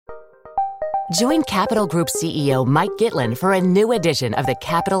Join Capital Group CEO Mike Gitlin for a new edition of the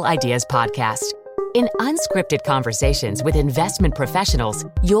Capital Ideas Podcast. In unscripted conversations with investment professionals,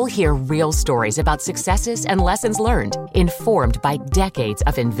 you'll hear real stories about successes and lessons learned, informed by decades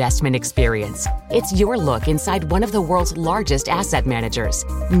of investment experience. It's your look inside one of the world's largest asset managers.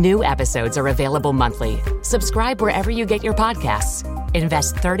 New episodes are available monthly. Subscribe wherever you get your podcasts.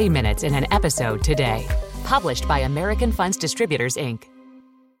 Invest 30 minutes in an episode today. Published by American Funds Distributors, Inc.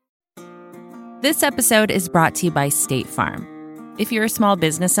 This episode is brought to you by State Farm. If you're a small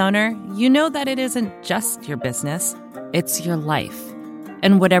business owner, you know that it isn't just your business, it's your life.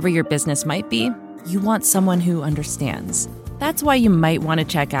 And whatever your business might be, you want someone who understands. That's why you might want to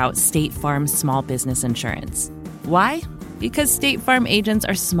check out State Farm Small Business Insurance. Why? Because State Farm agents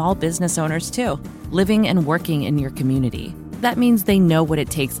are small business owners too, living and working in your community. That means they know what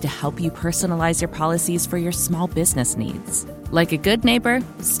it takes to help you personalize your policies for your small business needs. Like a good neighbor,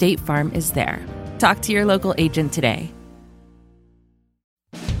 State Farm is there. Talk to your local agent today.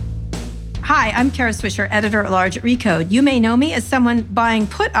 Hi, I'm Kara Swisher, editor-at-large at Recode. You may know me as someone buying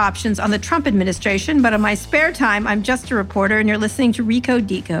put options on the Trump administration, but in my spare time, I'm just a reporter, and you're listening to Recode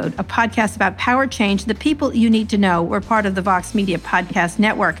Decode, a podcast about power change, the people you need to know. We're part of the Vox Media Podcast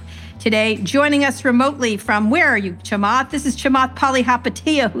Network. Today, joining us remotely from, where are you, Chamath? This is Chamath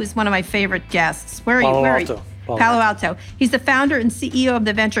Palihapitiya, who's one of my favorite guests. Where are you? Where are you? Palo Alto. He's the founder and CEO of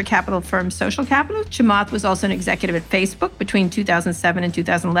the venture capital firm Social Capital. Chamath was also an executive at Facebook between 2007 and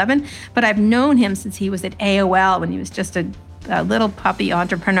 2011, but I've known him since he was at AOL when he was just a little puppy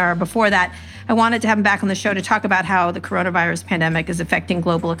entrepreneur. Before that, I wanted to have him back on the show to talk about how the coronavirus pandemic is affecting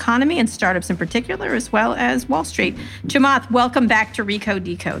global economy and startups in particular, as well as Wall Street. Chamath, welcome back to Recode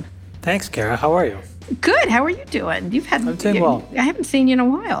Decode. Thanks, Kara. How are you? Good. How are you doing? I'm doing well. I haven't seen you in a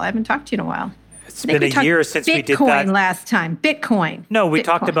while. I haven't talked to you in a while. It's been a year since we did that. Bitcoin last time. Bitcoin. No, we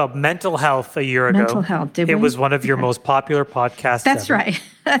talked about mental health a year ago. Mental health, did we? It was one of your most popular podcasts That's ever. right.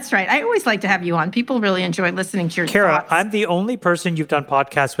 That's right. I always like to have you on. People really enjoy listening to your Kara, thoughts. I'm the only person you've done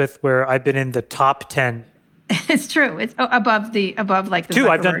podcasts with where I've been in the top 10. It's true. It's above like the Two.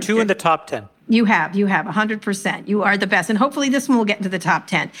 I've done Zuckerberg. two in the top 10. You have 100%. You are the best. And hopefully this one will get into the top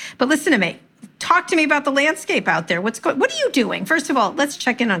 10. But listen to me. Talk to me about the landscape out there. What are you doing? First of all, let's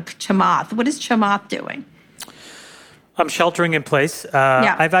check in on Chamath. What is Chamath doing? I'm sheltering in place.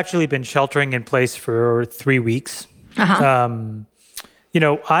 I've actually been sheltering in place for 3 weeks. I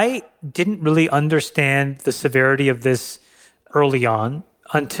didn't really understand the severity of this early on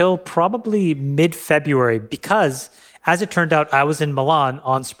until probably mid-February because, as it turned out, I was in Milan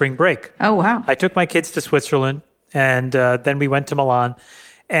on spring break. Oh, wow. I took my kids to Switzerland, and then we went to Milan,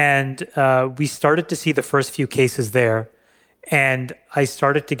 and we started to see the first few cases there. And I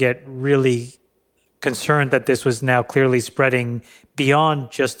started to get really concerned that this was now clearly spreading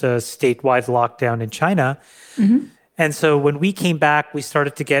beyond just a statewide lockdown in China. Mm-hmm. And so when we came back, we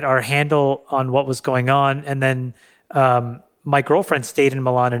started to get our handle on what was going on. And then my girlfriend stayed in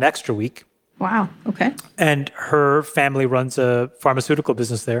Milan an extra week. Wow. Okay. And her family runs a pharmaceutical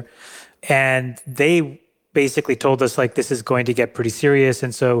business there. And they basically told us, like, this is going to get pretty serious.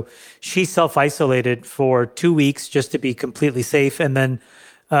 And so she self-isolated for 2 weeks just to be completely safe. And then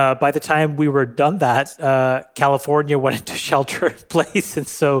by the time we were done that, California went into shelter in place. And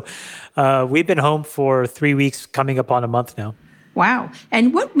so we've been home for 3 weeks, coming up on a month now. Wow.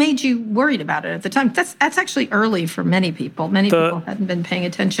 And what made you worried about it at the time? That's actually early for many people. Many people hadn't been paying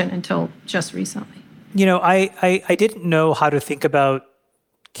attention until just recently. I didn't know how to think about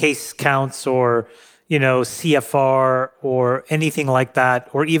case counts or, CFR or anything like that,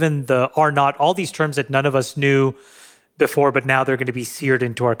 or even the R naught, all these terms that none of us knew before, but now they're going to be seared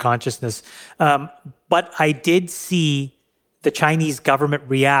into our consciousness. But I did see the Chinese government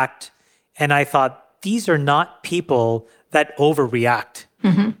react, and I thought, these are not people that overreact.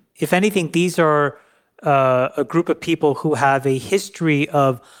 Mm-hmm. If anything, these are a group of people who have a history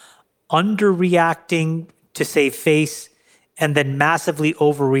of underreacting to save face and then massively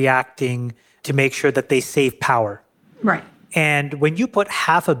overreacting to make sure that they save power. Right. And when you put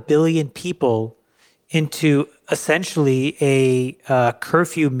 500 million people into essentially a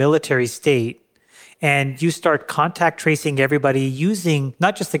curfew military state, and you start contact tracing everybody using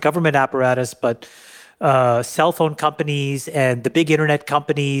not just the government apparatus, but cell phone companies and the big internet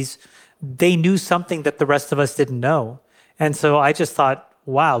companies, they knew something that the rest of us didn't know. And so I just thought,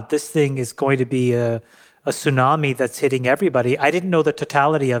 wow, this thing is going to be a tsunami that's hitting everybody. I didn't know the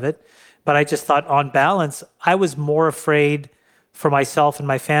totality of it, but I just thought, on balance, I was more afraid for myself and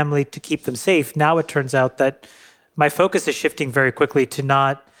my family to keep them safe. Now it turns out that my focus is shifting very quickly to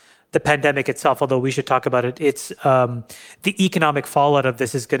not the pandemic itself, although we should talk about it. It's the economic fallout of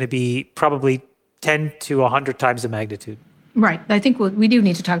this is going to be probably 10 to 100 times the magnitude. Right. I think we do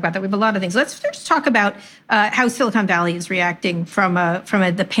need to talk about that. We have a lot of things. Let's just talk about how Silicon Valley is reacting from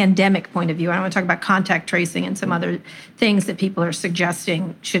the pandemic point of view. I want to talk about contact tracing and some other things that people are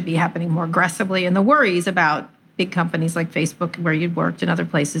suggesting should be happening more aggressively, and the worries about big companies like Facebook, where you'd worked, and other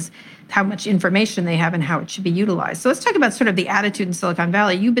places, how much information they have and how it should be utilized. So let's talk about sort of the attitude in Silicon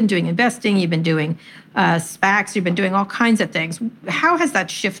Valley. You've been doing investing, you've been doing SPACs, you've been doing all kinds of things. How has that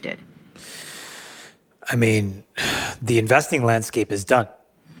shifted? I mean, the investing landscape is done.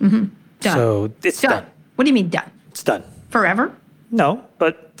 Mm-hmm. Done. So it's done. What do you mean done? It's done. Forever? No,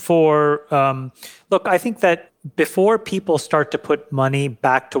 but look, I think that before people start to put money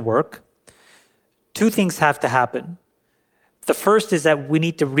back to work, two things have to happen. The first is that we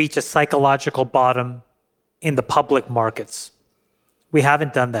need to reach a psychological bottom in the public markets. We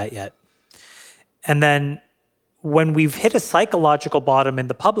haven't done that yet. And then when we've hit a psychological bottom in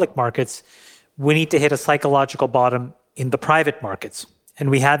the public markets, we need to hit a psychological bottom in the private markets. And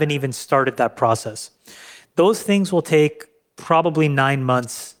we haven't even started that process. Those things will take probably 9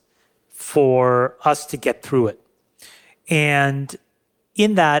 months for us to get through it. And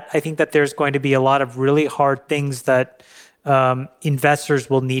in that, I think that there's going to be a lot of really hard things that investors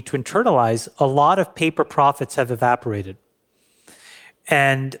will need to internalize. A lot of paper profits have evaporated.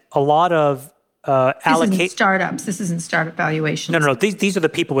 And a lot of startups. This isn't startup valuations. No. These are the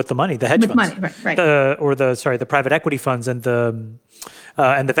people with the money, the hedge funds, money, right. The private equity funds and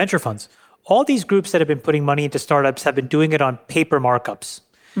the venture funds. All these groups that have been putting money into startups have been doing it on paper markups,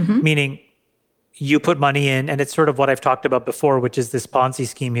 meaning you put money in, and it's sort of what I've talked about before, which is this Ponzi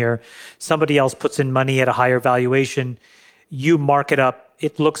scheme here. Somebody else puts in money at a higher valuation, you mark it up,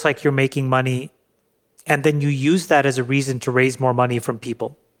 it looks like you're making money, and then you use that as a reason to raise more money from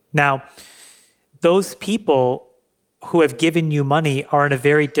people. Now, those people who have given you money are in a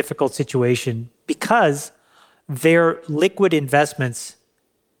very difficult situation because their liquid investments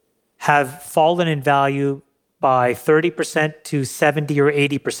have fallen in value by 30% to 70 or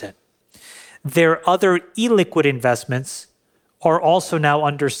 80%. Their other illiquid investments are also now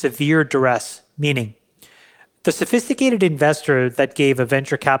under severe duress, meaning the sophisticated investor that gave a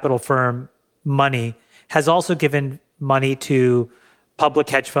venture capital firm money has also given money to public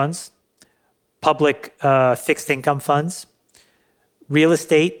hedge funds, public fixed income funds, real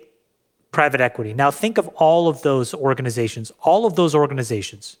estate, private equity. Now think of all of those organizations. All of those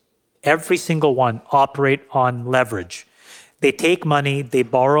organizations, every single one, operate on leverage. They take money, they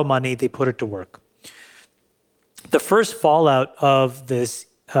borrow money, they put it to work. The first fallout of this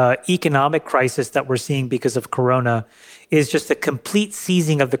economic crisis that we're seeing because of Corona is just a complete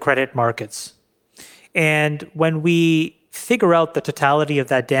seizing of the credit markets. And when we figure out the totality of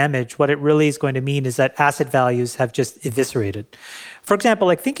that damage, what it really is going to mean is that asset values have just eviscerated. For example,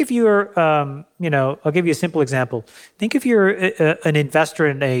 like think if you're, I'll give you a simple example. Think if you're an investor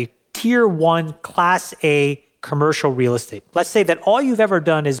in a tier 1 class A commercial real estate. Let's say that all you've ever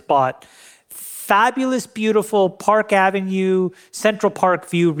done is bought fabulous, beautiful Park Avenue, Central Park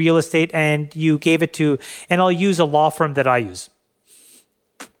View real estate, and you gave it to, and I'll use a law firm that I use.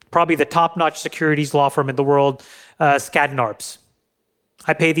 Probably the top-notch securities law firm in the world, Skadden Arps.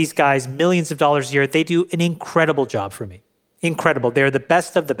 I pay these guys millions of dollars a year. They do an incredible job for me. Incredible. They're the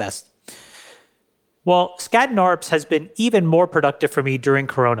best of the best. Well, Skadden Arps has been even more productive for me during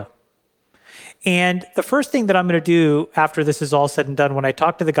Corona. And the first thing that I'm going to do after this is all said and done, when I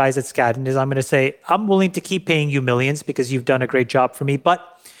talk to the guys at Skadden, is I'm going to say, I'm willing to keep paying you millions because you've done a great job for me.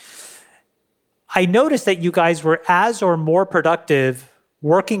 But I noticed that you guys were as or more productive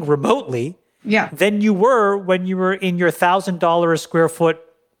working remotely than you were when you were in your $1,000 a square foot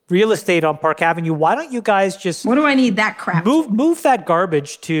real estate on Park Avenue. Why don't you guys just... What do I need that crap? Move that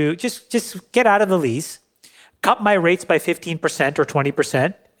garbage to... Just get out of the lease, cut my rates by 15% or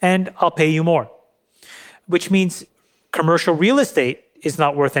 20%, and I'll pay you more. Which means commercial real estate is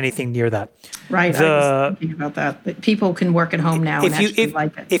not worth anything near that. Right. I was thinking about that. But people can work at home now and actually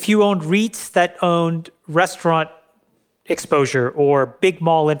like it. If you owned REITs that owned restaurant exposure or big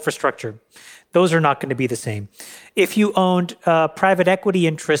mall infrastructure, those are not going to be the same. If you owned private equity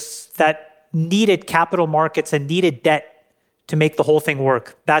interests that needed capital markets and needed debt to make the whole thing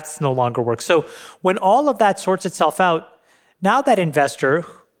work, that's no longer work. So when all of that sorts itself out, now that investor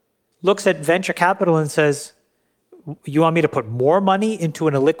looks at venture capital and says, you want me to put more money into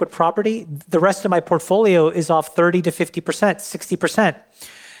an illiquid property? The rest of my portfolio is off 30 to 50%, 60%.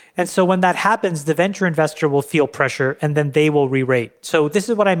 And so when that happens, the venture investor will feel pressure and then they will re-rate. So this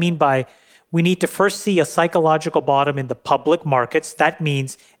is what I mean by we need to first see a psychological bottom in the public markets. That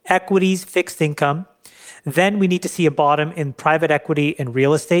means equities, fixed income. Then we need to see a bottom in private equity and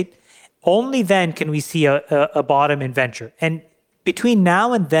real estate. Only then can we see a bottom in venture. And between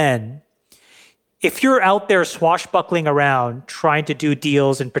now and then, if you're out there swashbuckling around trying to do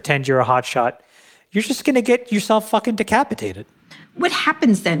deals and pretend you're a hotshot, you're just going to get yourself fucking decapitated. What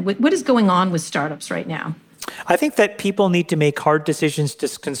happens then? What is going on with startups right now? I think that people need to make hard decisions to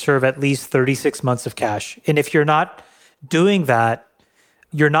conserve at least 36 months of cash. And if you're not doing that,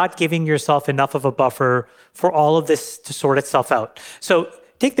 you're not giving yourself enough of a buffer for all of this to sort itself out. So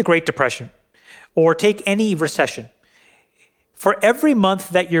take the Great Depression or take any recession. For every month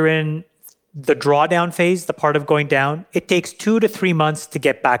that you're in the drawdown phase, the part of going down, it takes 2 to 3 months to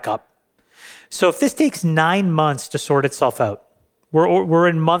get back up. So if this takes 9 months to sort itself out, we're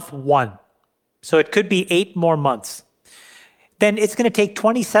in month 1. So it could be 8 more months. Then it's going to take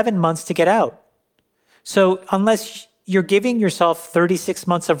 27 months to get out. So unless you're giving yourself 36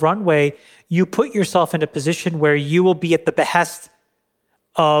 months of runway, you put yourself in a position where you will be at the behest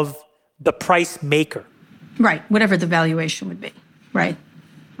of the price maker. Right, whatever the valuation would be, right?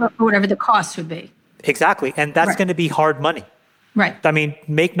 Or whatever the cost would be. Exactly, and that's going to be hard money. Right. I mean,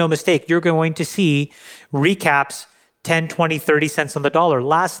 make no mistake, you're going to see recaps 10, 20, 30 cents on the dollar.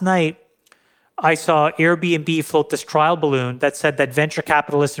 Last night, I saw Airbnb float this trial balloon that said that venture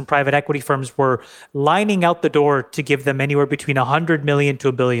capitalists and private equity firms were lining out the door to give them anywhere between 100 million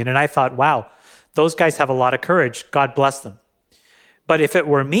to $1 billion. And I thought, wow, those guys have a lot of courage. God bless them. But if it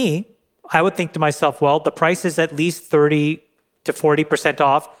were me, I would think to myself, well, the price is at least 30 to 40%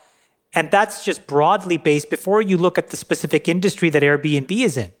 off. And that's just broadly based before you look at the specific industry that Airbnb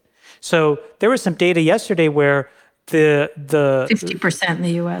is in. So there was some data yesterday where the 50% in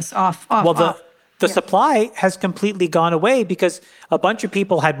the US off. The supply has completely gone away because a bunch of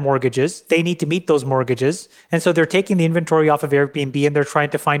people had mortgages. They need to meet those mortgages. And so they're taking the inventory off of Airbnb and they're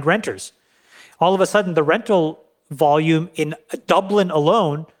trying to find renters. All of a sudden, the rental volume in Dublin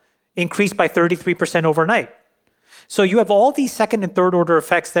alone increased by 33% overnight. So you have all these second and third order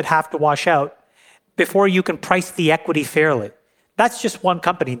effects that have to wash out before you can price the equity fairly. That's just one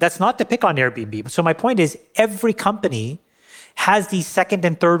company. That's not to pick on Airbnb. So my point is every company has these second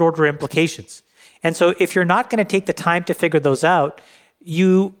and third order implications. And so if you're not going to take the time to figure those out,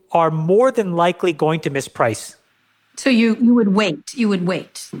 you are more than likely going to misprice. So you would wait. You would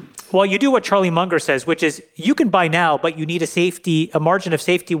wait. Well, you do what Charlie Munger says, which is you can buy now, but you need a margin of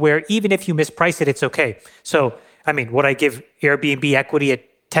safety where even if you misprice it, it's okay. So, I mean, would I give Airbnb equity at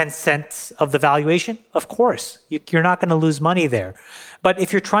 10 cents of the valuation? Of course. You're not going to lose money there. But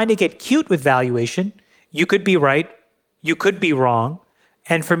if you're trying to get cute with valuation, you could be right. You could be wrong.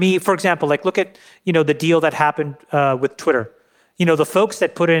 And for me, for example, like look at, the deal that happened with Twitter. The folks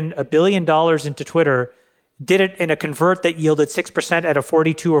that put in $1 billion into Twitter did it in a convert that yielded 6% at a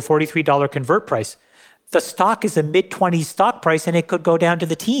 $42 or $43 convert price. The stock is a mid-20s stock price and it could go down to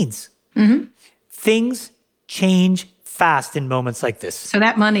the teens. Mm-hmm. Things change fast in moments like this. So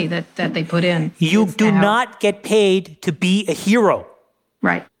that money that they put in. You do not get paid to be a hero.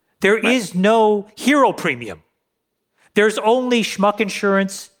 Right. There is no hero premium. There's only schmuck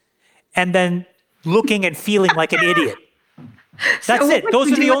insurance and then looking and feeling like an idiot. That's it.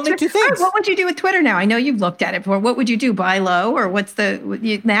 Those are the only two things. What would you do with Twitter now? I know you've looked at it before. What would you do? Buy low or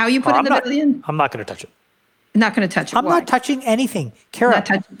now you put in the $1 billion? I'm not going to touch it. Not going to touch it. I'm not touching anything. Kara, not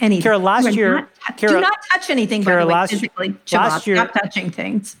touching anything. Kara, last year... do not touch anything, by the way, physically. Last year, stop touching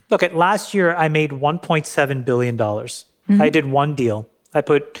things. Look, last year I made $1.7 billion. Mm-hmm. I did one deal. I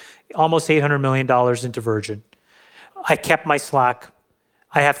put almost $800 million into Virgin. I kept my Slack.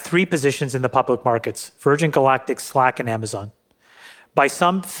 I have 3 positions in the public markets, Virgin Galactic, Slack, and Amazon. By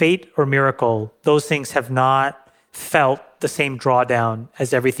some fate or miracle, those things have not felt the same drawdown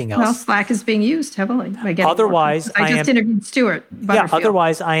as everything else. Well, Slack is being used heavily. Otherwise, I just interviewed Stuart Butterfield. Yeah,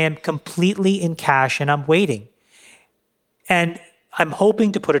 otherwise I am completely in cash and I'm waiting. And I'm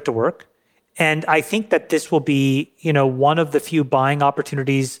hoping to put it to work. And I think that this will be, one of the few buying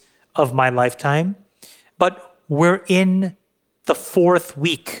opportunities of my lifetime. But we're in the 4th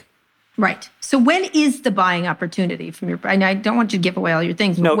week. Right. So when is the buying opportunity from your? And I don't want you to give away all your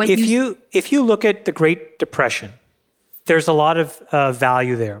things. No, if you look at the Great Depression, there's a lot of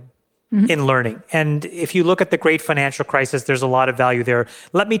value there in learning. And if you look at the Great Financial Crisis, there's a lot of value there.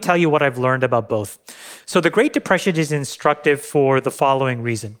 Let me tell you what I've learned about both. So the Great Depression is instructive for the following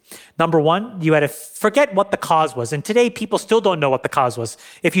reason. Number one, you had to forget what the cause was. And today, people still don't know what the cause was.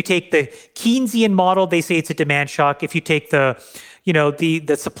 If you take the Keynesian model, they say it's a demand shock. If you take the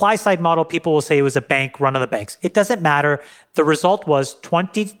supply side model, people will say it was a bank run on the banks. It doesn't matter. The result was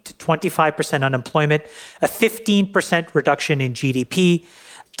 20 to 25% unemployment, a 15% reduction in GDP.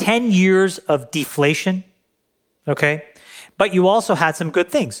 10 years of deflation, okay? But you also had some good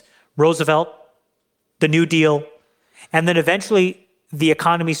things. Roosevelt, the New Deal, and then eventually the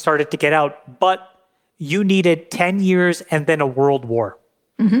economy started to get out, but you needed 10 years and then a world war.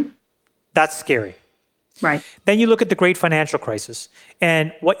 Mm-hmm. That's scary. Right. Then you look at the great financial crisis,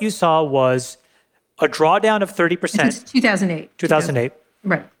 and what you saw was a drawdown of 30%. It's 2008. 2008.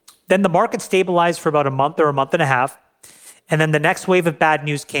 Right. Then the market stabilized for about a month or a month and a half. And then the next wave of bad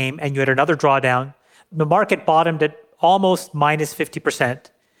news came and you had another drawdown. The market bottomed at almost minus 50%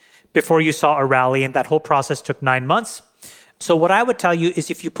 before you saw a rally. And that whole process took 9 months. So what I would tell you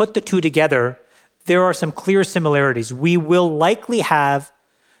is if you put the two together, there are some clear similarities. We will likely have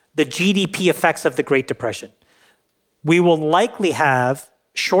the GDP effects of the Great Depression. We will likely have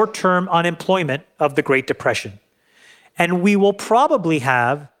short-term unemployment of the Great Depression. And we will probably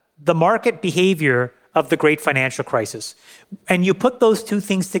have the market behavior of the great financial crisis. And you put those two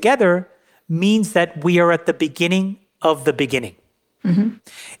things together means that we are at the beginning of the beginning. Mm-hmm.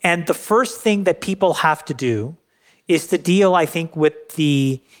 And the first thing that people have to do is to deal, I think, with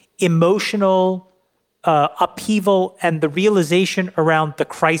the emotional upheaval and the realization around the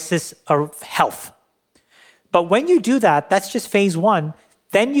crisis of health. But when you do that, that's just phase one.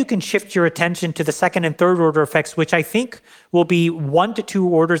 Then you can shift your attention to the second and third order effects, which I think will be 1 to 2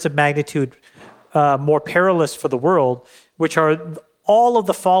 orders of magnitude more perilous for the world, which are all of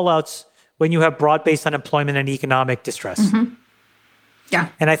the fallouts when you have broad-based unemployment and economic distress. Mm-hmm. Yeah.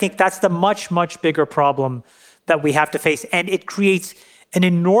 And I think that's the much, much bigger problem that we have to face. And it creates an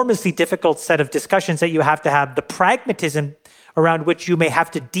enormously difficult set of discussions that you have to have, the pragmatism around which you may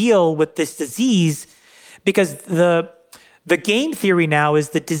have to deal with this disease, because the game theory now is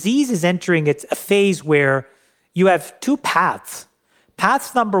the disease is entering a phase where you have two paths.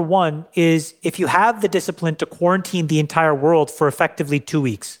 Path number one is if you have the discipline to quarantine the entire world for effectively 2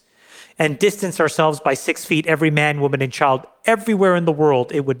 weeks and distance ourselves by 6 feet, every man, woman, and child, everywhere in the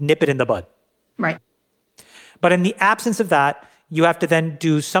world, it would nip it in the bud. Right. But in the absence of that, you have to then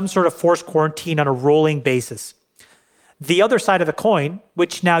do some sort of forced quarantine on a rolling basis. The other side of the coin,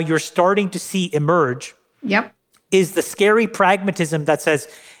 which now you're starting to see emerge, yep, is the scary pragmatism that says,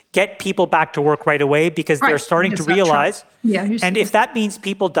 get people back to work right away because they're starting to realize. Yeah, and if that means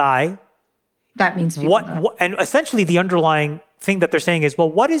people die, that means people die. And essentially the underlying thing that they're saying is,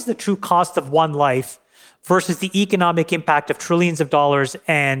 well, what is the true cost of one life versus the economic impact of trillions of dollars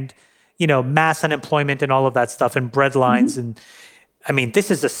and, you know, mass unemployment and all of that stuff and bread lines. Mm-hmm. And I mean,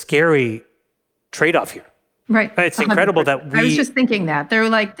 this is a scary trade-off here. Right. It's incredible 100%. That I was just thinking that. They're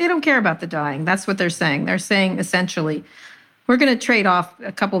like, they don't care about the dying. That's what they're saying. They're saying essentially, we're going to trade off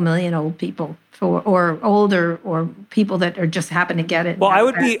a couple million old people for, or older, or people that are just happen to get it. Well, I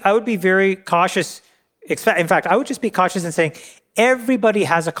would be very cautious. In fact, I would just be cautious in saying everybody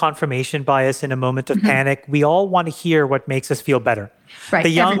has a confirmation bias in a moment of panic. We all want to hear what makes us feel better. Right. The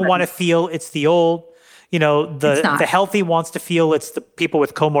young want to feel it's the old. You know, the healthy wants to feel it's the people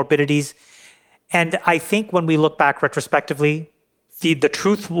with comorbidities. And I think when we look back retrospectively, the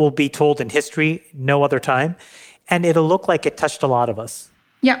truth will be told in history, no other time. And it'll look like it touched a lot of us.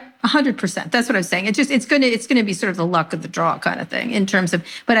 Yeah, 100%. That's what I was saying. It's going to be sort of the luck of the draw kind of thing in terms of.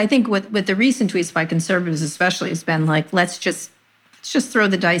 But I think with the recent tweets by conservatives, especially, has been like, let's just throw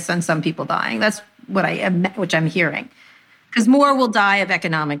the dice on some people dying. That's what which I'm hearing, because more will die of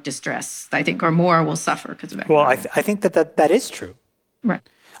economic distress, I think, or more will suffer because of economic. Well, I think that is true. Right.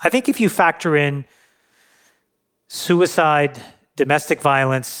 I think if you factor in suicide, domestic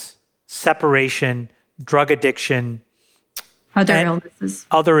violence, separation, drug addiction,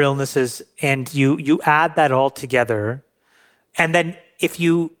 other illnesses, and you add that all together, and then if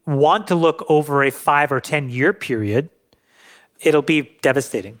you want to look over a 5 or 10 year period, it'll be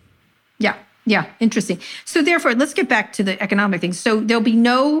devastating. Yeah, interesting. So therefore, let's get back to the economic thing. So there'll be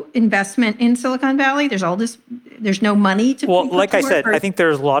no investment in Silicon Valley. There's no money to. Well, like I said, I think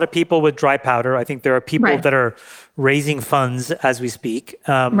there's a lot of people with dry powder. I think there are people that are raising funds as we speak.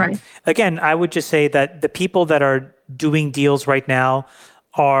 Right. Again, I would just say that the people that are doing deals right now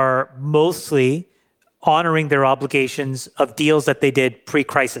are mostly honoring their obligations of deals that they did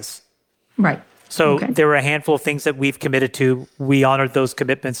pre-crisis. Right. So there were a handful of things that we've committed to. We honored those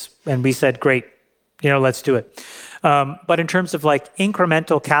commitments and we said, great, let's do it. But in terms of like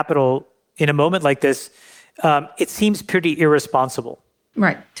incremental capital in a moment like this, it seems pretty irresponsible.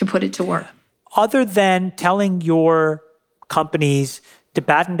 Right, to put it to work. Other than telling your companies to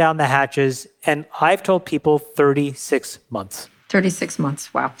batten down the hatches, and I've told people 36 months. 36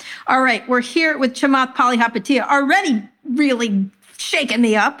 months, wow. All right, we're here with Chamath Palihapitiya, already really shaken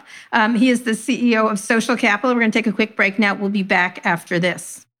me up. He is the CEO of Social Capital. We're going to take a quick break now. We'll be back after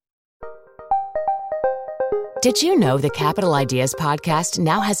this. Did you know the Capital Ideas podcast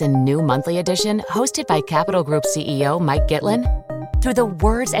now has a new monthly edition hosted by Capital Group CEO Mike Gitlin? Through the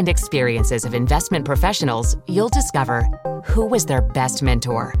words and experiences of investment professionals, you'll discover who was their best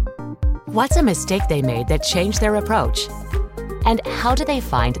mentor, what's a mistake they made that changed their approach, and how do they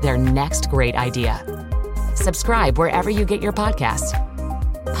find their next great idea. Subscribe wherever you get your podcasts.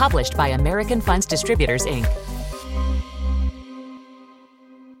 Published by American Funds Distributors, Inc.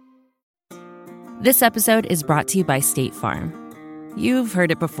 This episode is brought to you by State Farm. You've heard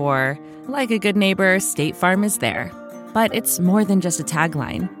it before. Like a good neighbor, State Farm is there. But it's more than just a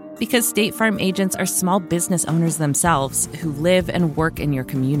tagline, because State Farm agents are small business owners themselves who live and work in your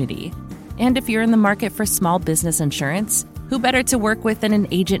community. And if you're in the market for small business insurance, who better to work with than an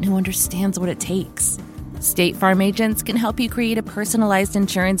agent who understands what it takes? State Farm agents can help you create a personalized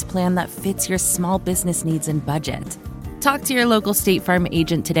insurance plan that fits your small business needs and budget. Talk to your local State Farm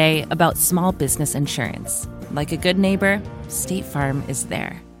agent today about small business insurance. Like a good neighbor, State Farm is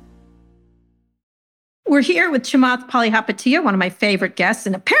there. We're here with Chamath Palihapitiya, one of my favorite guests,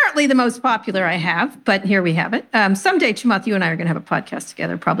 and apparently the most popular I have, but here we have it. Someday, Chamath, you and I are going to have a podcast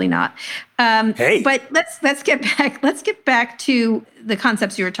together. Probably not. Hey. But let's get back to the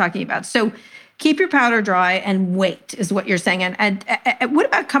concepts you were talking about. So keep your powder dry and wait is what you're saying. And what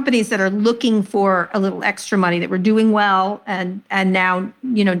about companies that are looking for a little extra money, that were doing well and now,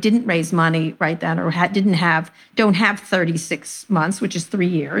 didn't raise money right then, or don't have 36 months, which is 3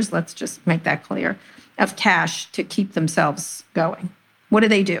 years. Let's just make that clear, of cash to keep themselves going. What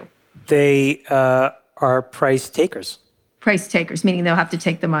do? They are price takers. Price takers, meaning they'll have to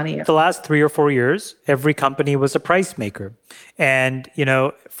take the money. The last 3 or 4 years, every company was a price maker. And,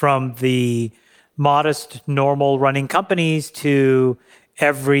 from the modest, normal running companies to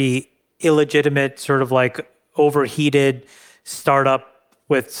every illegitimate sort of like overheated startup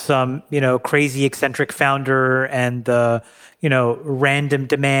with some, crazy eccentric founder and the, random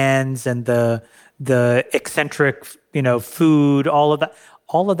demands and the eccentric, food, all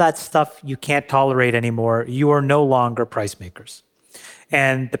of that stuff you can't tolerate anymore. You are no longer price makers.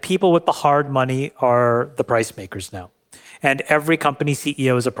 And the people with the hard money are the price makers now. And every company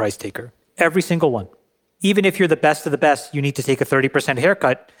CEO is a price taker. Every single one. Even if you're the best of the best, you need to take a 30%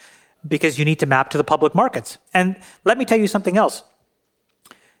 haircut because you need to map to the public markets. And let me tell you something else.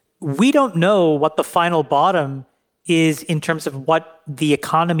 We don't know what the final bottom is in terms of what the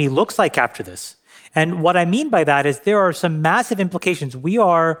economy looks like after this. And what I mean by that is there are some massive implications. We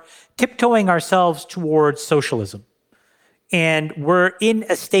are tiptoeing ourselves towards socialism. And we're in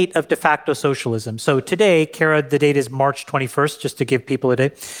a state of de facto socialism. So today, Kara, the date is March 21st, just to give people a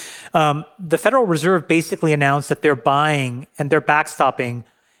day. The Federal Reserve basically announced that they're buying and they're backstopping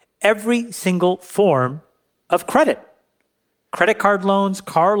every single form of credit. Credit card loans,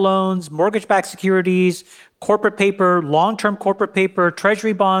 car loans, mortgage-backed securities, corporate paper, long-term corporate paper,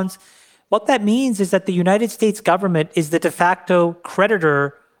 treasury bonds. What that means is that the United States government is the de facto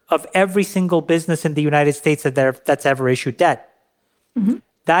creditor of every single business in the United States that's ever issued debt. Mm-hmm.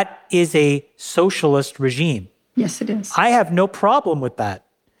 That is a socialist regime. Yes, it is. I have no problem with that.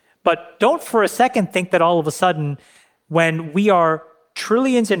 But don't for a second think that all of a sudden, when we are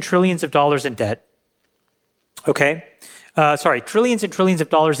trillions and trillions of dollars in debt, trillions and trillions of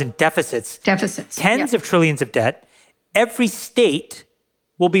dollars in deficits, tens of trillions of debt, every state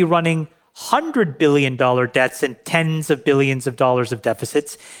will be running $100 billion debts and tens of billions of dollars of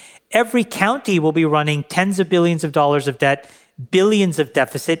deficits. Every county will be running tens of billions of dollars of debt, billions of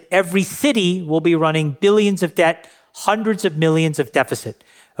deficit. Every city will be running billions of debt, hundreds of millions of deficit.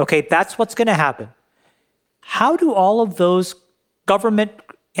 Okay, that's what's going to happen. How do all of those government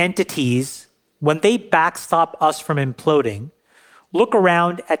entities, when they backstop us from imploding, look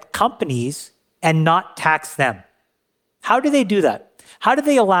around at companies and not tax them? How do they do that? How do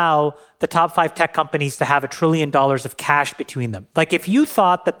they allow the top 5 tech companies to have $1 trillion of cash between them? Like, if you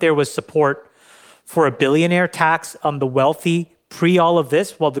thought that there was support for a billionaire tax on the wealthy pre all of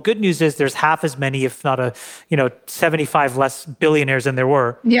this, well, the good news is there's half as many, if not 75 less billionaires than there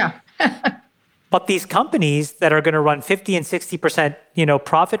were. Yeah. But these companies that are going to run 50 and 60%,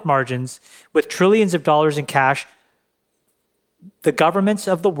 profit margins with trillions of dollars in cash, the governments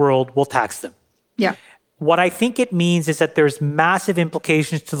of the world will tax them. Yeah. What I think it means is that there's massive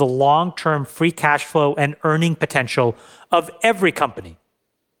implications to the long-term free cash flow and earning potential of every company.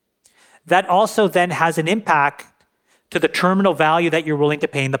 That also then has an impact to the terminal value that you're willing to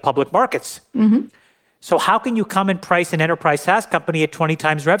pay in the public markets. Mm-hmm. So how can you come and price an enterprise SaaS company at 20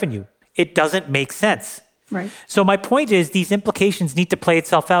 times revenue? It doesn't make sense. Right. So my point is these implications need to play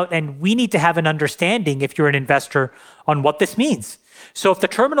itself out, and we need to have an understanding, if you're an investor, on what this means. So if the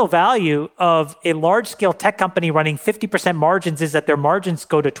terminal value of a large-scale tech company running 50% margins is that their margins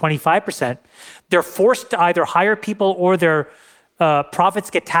go to 25%, they're forced to either hire people or their profits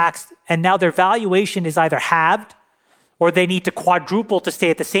get taxed, and now their valuation is either halved or they need to quadruple to stay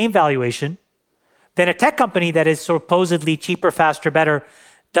at the same valuation, then a tech company that is supposedly cheaper, faster, better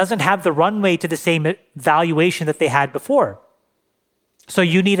doesn't have the runway to the same valuation that they had before. So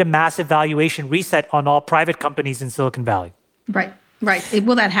you need a massive valuation reset on all private companies in Silicon Valley. Right.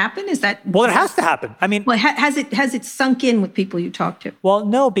 Will that happen? Well, it has to happen. I mean, well, has it sunk in with people you talk to? Well,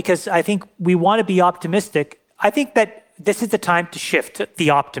 no, because I think we want to be optimistic. I think that this is the time to shift the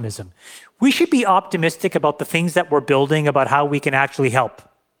optimism. We should be optimistic about the things that we're building, about how we can actually help.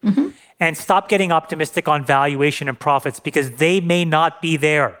 Mm-hmm. And stop getting optimistic on valuation and profits because they may not be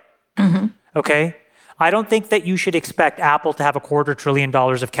there. Mm-hmm. Okay? I don't think that you should expect Apple to have $250 billion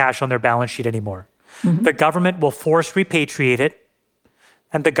of cash on their balance sheet anymore. Mm-hmm. The government will force repatriate it,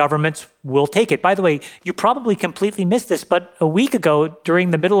 and the governments will take it. By the way, you probably completely missed this, but a week ago,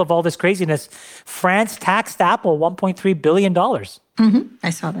 during the middle of all this craziness, France taxed Apple $1.3 billion. Mm-hmm. I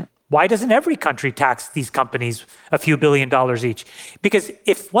saw that. Why doesn't every country tax these companies a few $1 billion each? Because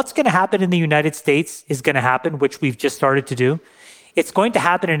if what's going to happen in the United States is going to happen, which we've just started to do, it's going to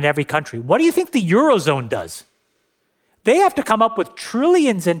happen in every country. What do you think the Eurozone does? They have to come up with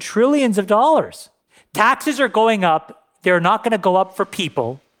trillions and trillions of dollars. Taxes are going up. They're not going to go up for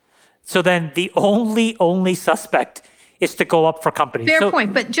people. So then the only suspect is to go up for companies. Fair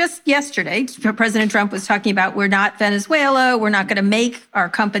point. But just yesterday, President Trump was talking about we're not Venezuela. We're not going to make our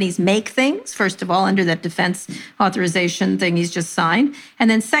companies make things, first of all, under that defense authorization thing he's just signed.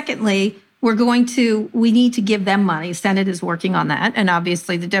 And then secondly, we need to give them money. Senate is working on that. And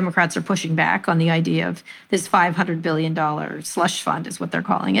obviously the Democrats are pushing back on the idea of this $500 billion slush fund is what they're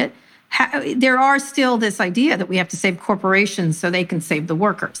calling it. There are still this idea that we have to save corporations so they can save the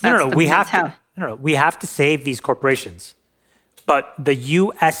workers. We have to save these corporations. But the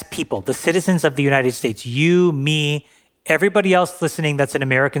U.S. people, the citizens of the United States, you, me, everybody else listening that's an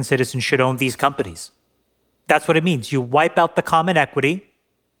American citizen should own these companies. That's what it means. You wipe out the common equity.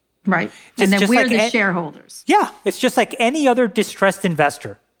 Right. And then we're the shareholders. Yeah. It's just like any other distressed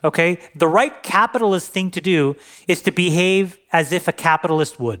investor. Okay. The right capitalist thing to do is to behave as if a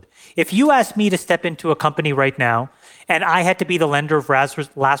capitalist would. If you asked me to step into a company right now and I had to be the lender of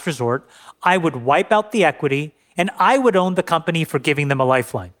last resort, I would wipe out the equity and I would own the company for giving them a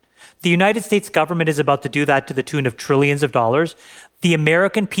lifeline. The United States government is about to do that to the tune of trillions of dollars. The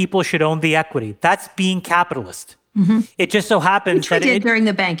American people should own the equity. That's being capitalist. Mm-hmm. It just so happens that we did during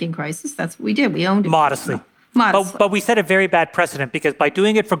the banking crisis. That's what we did. We owned it. Modestly. But we set a very bad precedent because by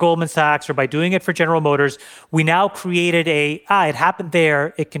doing it for Goldman Sachs or by doing it for General Motors, we now created it happened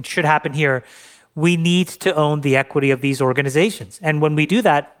there, should happen here. We need to own the equity of these organizations. And when we do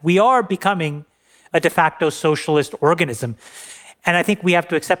that, we are becoming a de facto socialist organism. And I think we have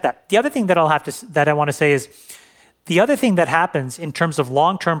to accept that. The other thing that I want to say is the other thing that happens in terms of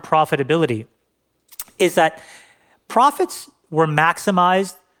long-term profitability is that profits were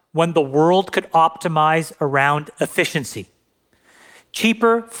maximized when the world could optimize around efficiency.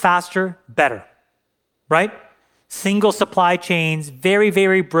 Cheaper, faster, better, right? Single supply chains, very,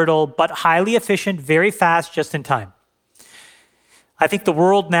 very brittle, but highly efficient, very fast, just in time. I think the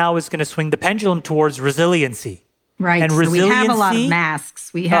world now is going to swing the pendulum towards resiliency. Right. And so we have a lot of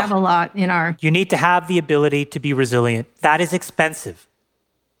masks. We have a lot in our... You need to have the ability to be resilient. That is expensive.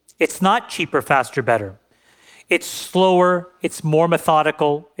 It's not cheaper, faster, better. It's slower, it's more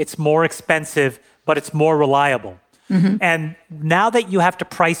methodical, it's more expensive, but it's more reliable. Mm-hmm. And now that you have to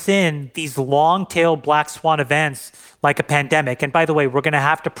price in these long-tail black swan events like a pandemic, and by the way, we're going to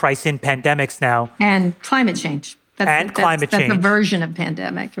have to price in pandemics now. And climate change. That's a version of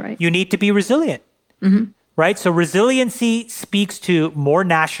pandemic, right? You need to be resilient, mm-hmm. right? So resiliency speaks to more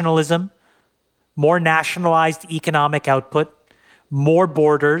nationalism, more nationalized economic output, more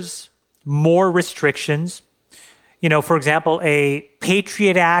borders, more restrictions. You know, for example, a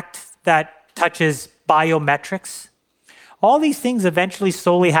Patriot Act that touches biometrics. All these things eventually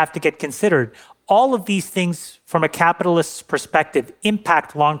slowly have to get considered. All of these things, from a capitalist's perspective,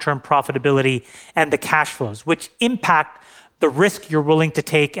 impact long-term profitability and the cash flows, which impact the risk you're willing to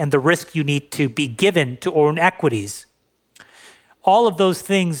take and the risk you need to be given to own equities. All of those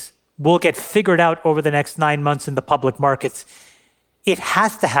things will get figured out over the next 9 months in the public markets. It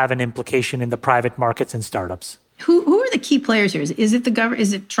has to have an implication in the private markets and startups. Who are the key players here? Is it the government?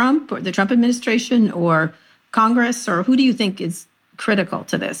 Is it Trump or the Trump administration or Congress, or who do you think is critical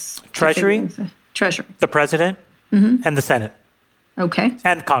to this? Treasury. Treasury? The president and the Senate. Okay.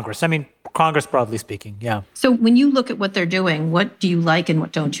 And Congress. I mean, Congress, broadly speaking, yeah. So when you look at what they're doing, what do you like and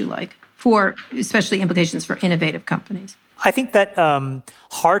what don't you like, for especially implications for innovative companies? I think that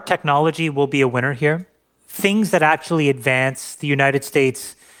hard technology will be a winner here. Things that actually advance the United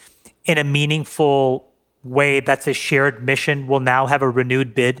States in a meaningful way that's a shared mission will now have a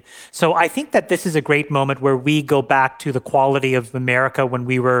renewed bid. So I think that this is a great moment where we go back to the quality of America when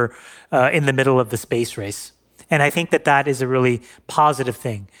we were in the middle of the space race. And I think that that is a really positive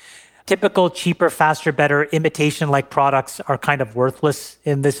thing. Typical cheaper, faster, better, imitation-like products are kind of worthless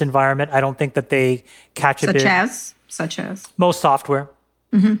in this environment. I don't think that they catch a bid. Such as? Most software.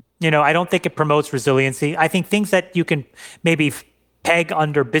 I don't think it promotes resiliency. I think things that you can maybe peg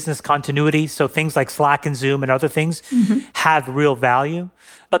under business continuity, so things like Slack and Zoom and other things have real value.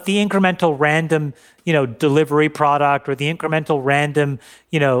 But the incremental random, delivery product or the incremental random,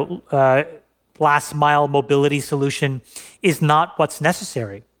 last mile mobility solution is not what's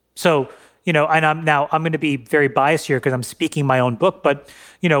necessary. So, and I'm going to be very biased here because I'm speaking my own book, but,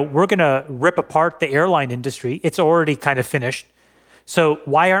 we're going to rip apart the airline industry. It's already kind of finished. So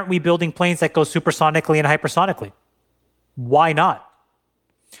why aren't we building planes that go supersonically and hypersonically? Why not?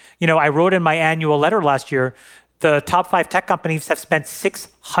 I wrote in my annual letter last year, the top 5 tech companies have spent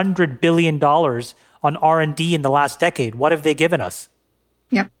 $600 billion on R&D in the last decade. What have they given us?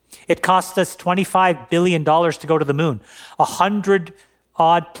 Yep. It cost us $25 billion to go to the moon, 100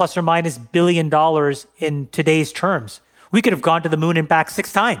 odd plus or minus billion dollars in today's terms. We could have gone to the moon and back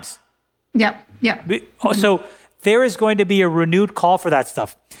 6 times. Yep. So there is going to be a renewed call for that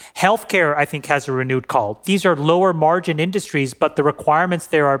stuff. Healthcare, I think, has a renewed call. These are lower margin industries, but the requirements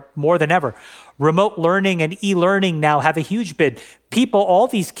there are more than ever. Remote learning and e-learning now have a huge bid. All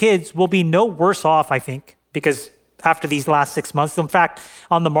these kids will be no worse off, I think, because after these last 6 months, in fact,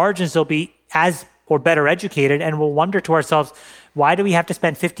 on the margins, they'll be as or better educated, and we'll wonder to ourselves, why do we have to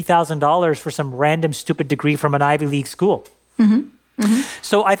spend $50,000 for some random stupid degree from an Ivy League school?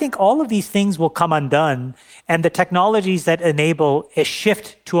 So I think all of these things will come undone, and the technologies that enable a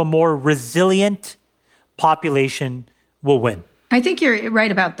shift to a more resilient population will win. I think you're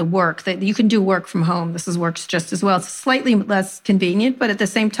right about the work, that you can do work from home. This works just as well. It's slightly less convenient, but at the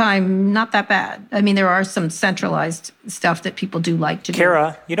same time, not that bad. I mean, there are some centralized stuff that people do like to do.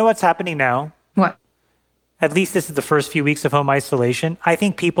 Kara, you know what's happening now? What? At least this is the first few weeks of home isolation. I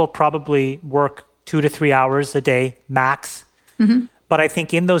think people probably work 2 to 3 hours a day, max. But I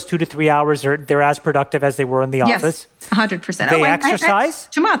think in those 2 to 3 hours, they're as productive as they were in the office. Yes, 100%. They exercise.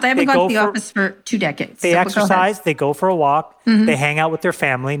 Chamath, I haven't gone to the office for 2 decades. They exercise, they go for a walk, they hang out with their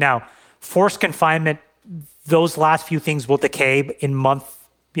family. Now, forced confinement, those last few things will decay in month,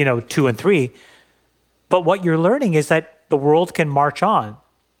 2 and 3. But what you're learning is that the world can march on.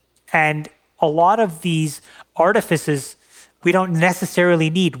 And a lot of these artifices we don't necessarily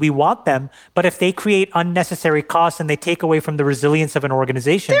need. We want them, but if they create unnecessary costs and they take away from the resilience of an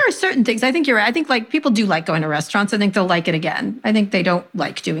organization. There are certain things. I think you're right. I think people do like going to restaurants. I think they'll like it again. I think they don't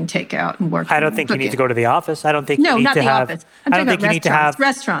like doing takeout and work. I don't think you need to go to the office. I don't think you need not to the have. Office. I'm talking about you need to have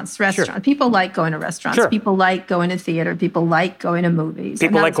restaurants. Sure. People like going to restaurants. Sure. People like going to theater. People like going to movies.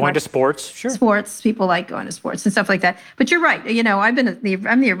 People like going to sports. Sure. Sports. People like going to sports and stuff like that. But you're right.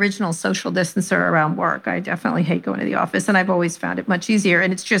 I'm the original social distancer around work. I definitely hate going to the office, and I've always found it much easier.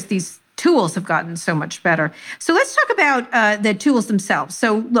 And it's just these tools have gotten so much better. So let's talk about the tools themselves.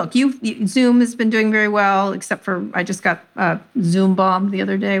 So look, Zoom has been doing very well, except for I just got Zoom bombed the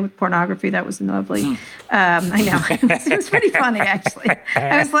other day with pornography. That was lovely. I know. It was pretty funny, actually.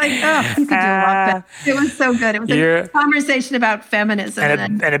 I was like, oh, you could do a lot better. It was so good. It was a conversation about feminism.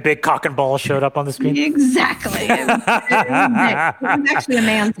 And a big cock and ball showed up on the screen? Exactly. It was actually a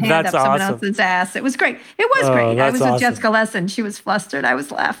man's hand up someone else's ass. It was great. It was great. I was with Jessica Lesson. She was flustered. I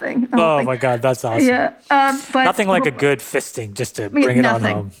was laughing. Oh my God, that's awesome. Yeah. But nothing like a good fisting just to bring it on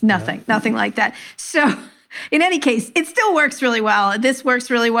home. Nothing like that. So in any case, it still works really well. This works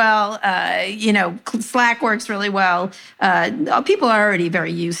really well. Slack works really well. People are already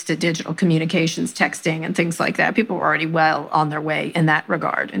very used to digital communications, texting and things like that. People are already well on their way in that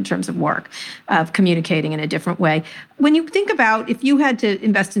regard in terms of work, of communicating in a different way. When you think about if you had to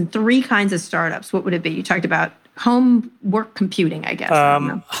invest in 3 kinds of startups, what would it be? You talked about home work computing, I guess.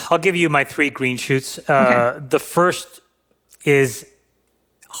 I'll give you my 3 green shoots. Okay. The first is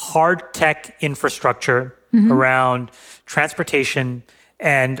hard tech infrastructure around transportation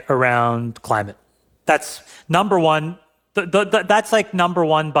and around climate. That's number one. That's like number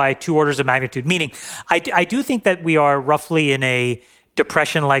one by 2 orders of magnitude. Meaning, I do think that we are roughly in a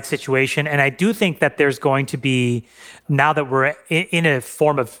depression-like situation. And I do think that there's going to be, now that we're in a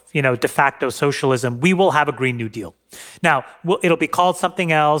form of, de facto socialism, we will have a Green New Deal. Now, it'll be called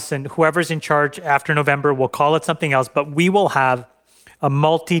something else, and whoever's in charge after November will call it something else, but we will have a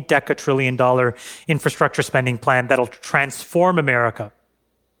multi-decatrillion-dollar infrastructure spending plan that'll transform America.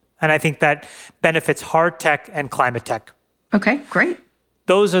 And I think that benefits hard tech and climate tech. Okay, great.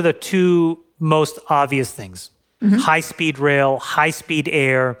 Those are the two most obvious things. Mm-hmm. High-speed rail, high-speed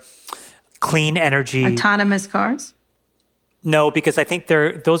air, clean energy. Autonomous cars? No, because I think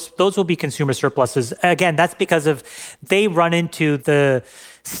those will be consumer surpluses. Again, that's because they run into the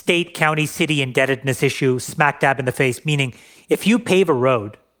state, county, city indebtedness issue smack dab in the face, meaning if you pave a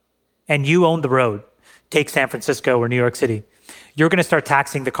road and you own the road, take San Francisco or New York City, you're going to start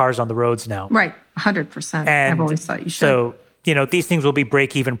taxing the cars on the roads now. Right, 100%. I've always thought you should. So, these things will be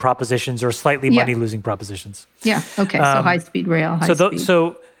break-even propositions or slightly money-losing propositions. Yeah, okay, so high-speed rail, high-speed.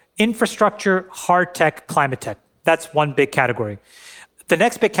 So infrastructure, hard tech, climate tech, that's one big category. The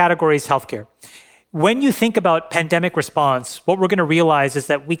next big category is healthcare. When you think about pandemic response, what we're going to realize is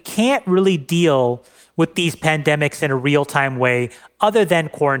that we can't really deal with these pandemics in a real-time way other than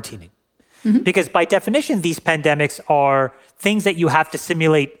quarantining. Mm-hmm. Because by definition, these pandemics are things that you have to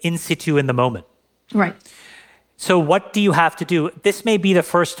simulate in situ in the moment. Right. So what do you have to do? This may be the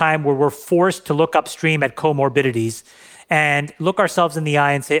first time where we're forced to look upstream at comorbidities and look ourselves in the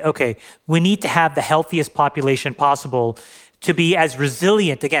eye and say, okay, we need to have the healthiest population possible to be as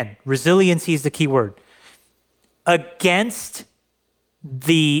resilient, again, resiliency is the key word, against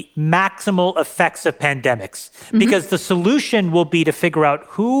the maximal effects of pandemics. Mm-hmm. Because the solution will be to figure out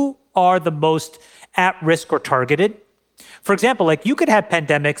who are the most at risk or targeted. For example, like you could have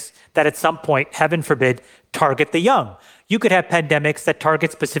pandemics that at some point, heaven forbid, target the young. You could have pandemics that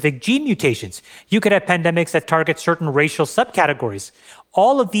target specific gene mutations. You could have pandemics that target certain racial subcategories.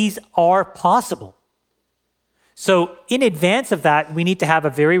 All of these are possible. So in advance of that, we need to have a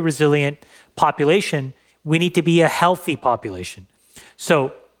very resilient population. We need to be a healthy population.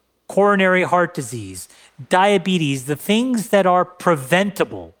 So coronary heart disease, diabetes, the things that are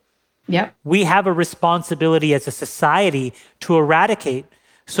preventable, we have a responsibility as a society to eradicate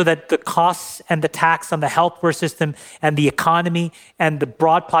so that the costs and the tax on the healthcare system and the economy and the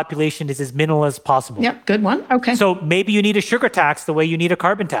broad population is as minimal as possible. Yep, good one. Okay. So maybe you need a sugar tax the way you need a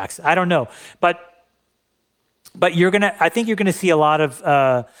carbon tax. I don't know. But I think you're gonna see a lot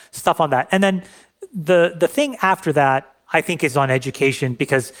of stuff on that. And then the thing after that, I think, is on education,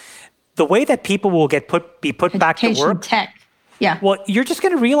 because the way that people will be put back to work. Tech. Yeah. Well, you're just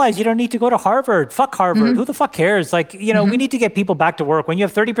going to realize you don't need to go to Harvard. Fuck Harvard. Mm-hmm. Who the fuck cares? Like, we need to get people back to work. When you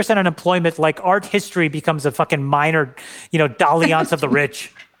have 30% unemployment, like art history becomes a fucking minor, dalliance of the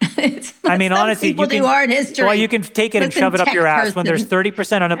rich. I mean, honestly, people do art history. Well, you can take it and shove it up your ass when there's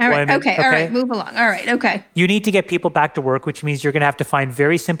 30% unemployment. All right, move along. All right, okay. You need to get people back to work, which means you're going to have to find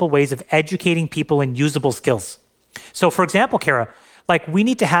very simple ways of educating people in usable skills. So, for example, Kara, like we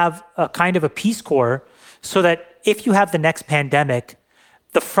need to have a kind of a Peace Corps so that if you have the next pandemic,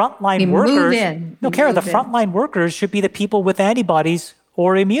 the frontline workers, frontline workers should be the people with antibodies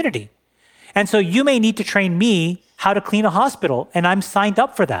or immunity. And so you may need to train me how to clean a hospital, and I'm signed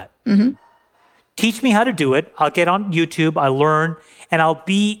up for that. Mm-hmm. Teach me how to do it. I'll get on YouTube, I'll learn, and I'll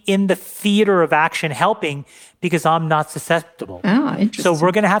be in the theater of action helping because I'm not susceptible. Oh, interesting. So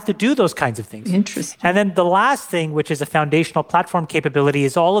we're going to have to do those kinds of things. Interesting. And then the last thing, which is a foundational platform capability,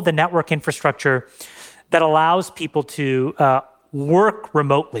 is all of the network infrastructure that allows people to work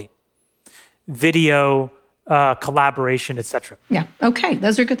remotely, video, collaboration, et cetera. Yeah. Okay.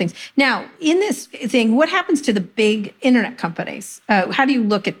 Those are good things. Now, in this thing, what happens to the big internet companies? How do you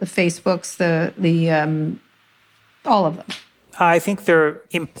look at the Facebooks, the all of them? I think they're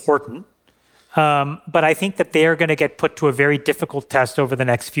important, but I think that they are going to get put to a very difficult test over the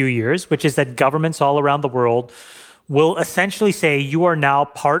next few years, which is that governments all around the world will essentially say, you are now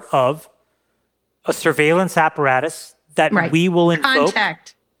part of a surveillance apparatus that we will invoke.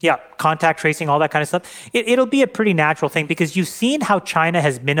 Contact tracing, all that kind of stuff. It'll be a pretty natural thing because you've seen how China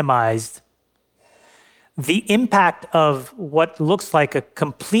has minimized the impact of what looks like a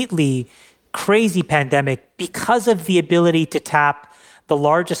completely crazy pandemic because of the ability to tap the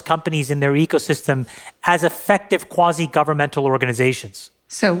largest companies in their ecosystem as effective quasi-governmental organizations.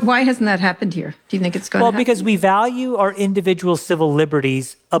 So why hasn't that happened here? Do you think it's going to happen? Well, because we value our individual civil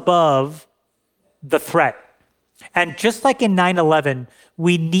liberties above the threat. And just like in 9/11,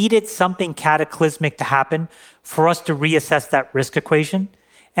 we needed something cataclysmic to happen for us to reassess that risk equation.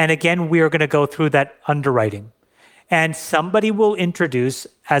 And again, we are going to go through that underwriting. And somebody will introduce,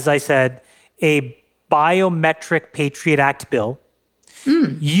 as I said, a biometric Patriot Act bill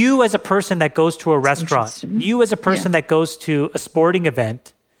You as a person that goes to a restaurant, you as a person that goes to a sporting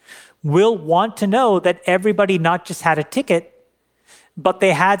event will want to know that everybody not just had a ticket, but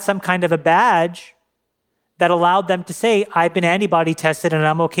they had some kind of a badge that allowed them to say, I've been antibody tested and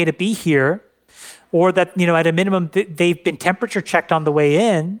I'm okay to be here. Or that, at a minimum, they've been temperature checked on the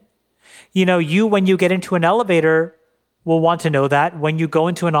way in. When you get into an elevator, will want to know that. When you go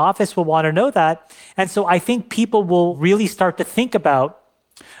into an office, will want to know that. And so I think people will really start to think about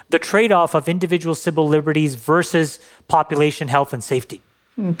the trade-off of individual civil liberties versus population health and safety.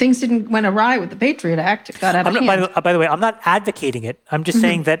 Things went awry with the Patriot Act. It got out of hand. By the way, I'm not advocating it. I'm just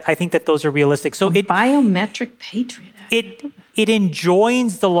saying that I think that those are realistic. So Biometric Patriot Act. It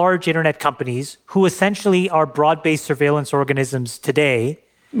enjoins the large internet companies who essentially are broad-based surveillance organisms today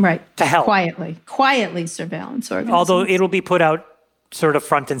to help. Quietly surveillance organisms. Although it'll be put out sort of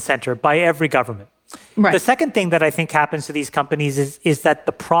front and center by every government. Right. The second thing that I think happens to these companies is that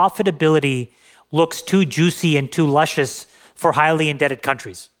the profitability looks too juicy and too luscious for highly indebted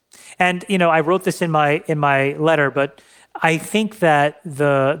countries. And, I wrote this in my letter, but I think that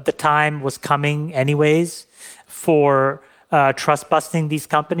the time was coming anyways for trust busting these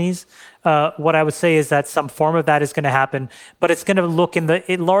companies. What I would say is that some form of that is going to happen, but it's going to look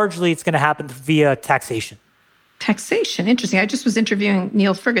largely it's going to happen via taxation. Taxation, interesting. I just was interviewing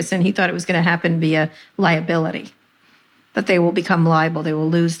Neil Ferguson. He thought it was going to happen via liability, that they will become liable. They will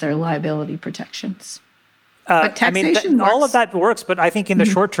lose their liability protections. But taxation works. All of that works, but I think in the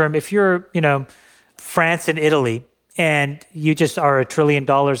short term, if you're, France and Italy, and you just are $1 trillion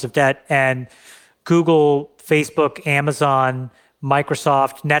of debt, and Google, Facebook, Amazon,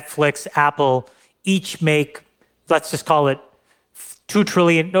 Microsoft, Netflix, Apple each make, let's just call it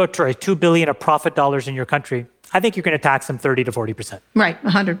 $2 billion of profit dollars in your country, I think you're going to tax them 30 to 40%. Right,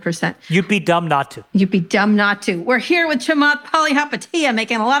 100%. You'd be dumb not to. You'd be dumb not to. We're here with Chamath Palihapitiya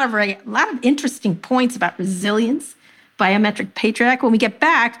making a lot of interesting points about resilience, Biometric Patriot Act. When we get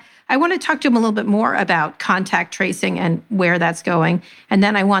back, I want to talk to him a little bit more about contact tracing and where that's going. And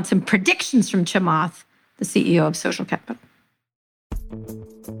then I want some predictions from Chamath, the CEO of Social Capital.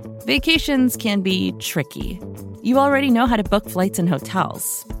 Vacations can be tricky. You already know how to book flights and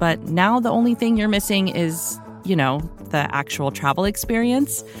hotels, but now the only thing you're missing is, the actual travel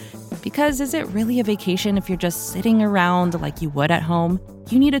experience. Because is it really a vacation if you're just sitting around like you would at home?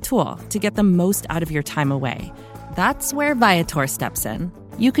 You need a tool to get the most out of your time away. That's where Viator steps in.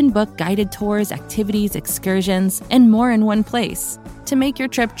 You can book guided tours, activities, excursions, and more in one place to make your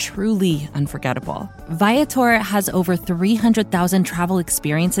trip truly unforgettable. Viator has over 300,000 travel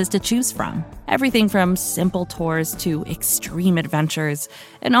experiences to choose from. Everything from simple tours to extreme adventures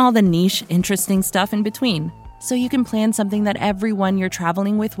and all the niche, interesting stuff in between. So you can plan something that everyone you're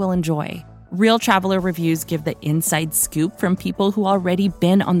traveling with will enjoy. Real traveler reviews give the inside scoop from people who already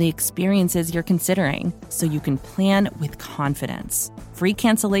been on the experiences you're considering, so you can plan with confidence. Free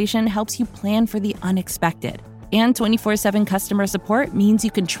cancellation helps you plan for the unexpected. And 24/7 customer support means you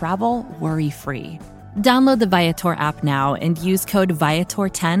can travel worry-free. Download the Viator app now and use code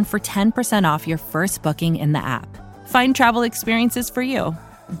Viator10 for 10% off your first booking in the app. Find travel experiences for you.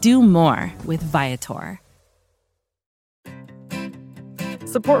 Do more with Viator.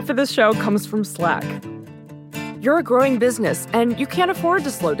 Support for this show comes from Slack. You're a growing business and you can't afford to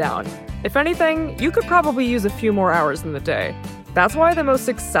slow down. If anything, you could probably use a few more hours in the day. That's why the most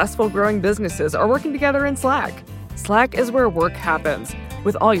successful growing businesses are working together in Slack. Slack is where work happens,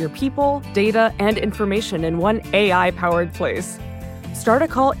 with all your people, data, and information in one AI-powered place. Start a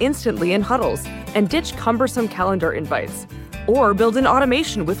call instantly in huddles and ditch cumbersome calendar invites. Or build an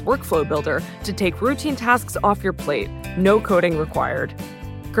automation with Workflow Builder to take routine tasks off your plate. No coding required.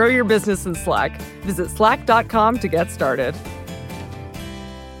 Grow your business in Slack. Visit slack.com to get started.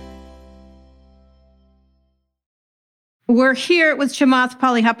 We're here with Chamath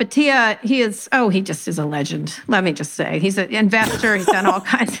Palihapitiya. He just is a legend. Let me just say, he's an investor. He's done all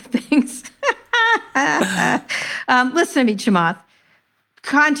kinds of things. Listen to me, Chamath.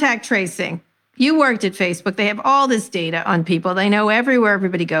 Contact tracing. You worked at Facebook. They have all this data on people. They know everywhere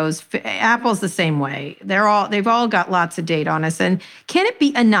everybody goes. Apple's the same way. They've all got lots of data on us. And can it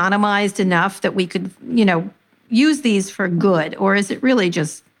be anonymized enough that we could, use these for good? Or is it really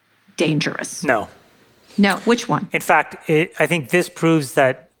just dangerous? No. No, which one? In fact, I think this proves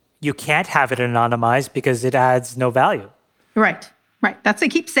that you can't have it anonymized because it adds no value. Right. They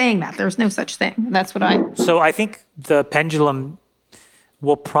keep saying that. There's no such thing. That's what So I think the pendulum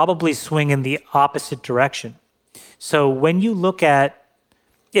will probably swing in the opposite direction. So when you look at,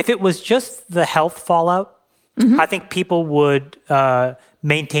 if it was just the health fallout, I think people would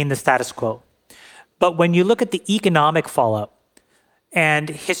maintain the status quo. But when you look at the economic fallout, and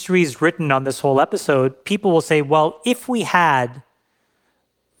history is written on this whole episode, people will say, well, if we had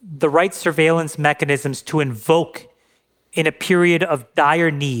the right surveillance mechanisms to invoke in a period of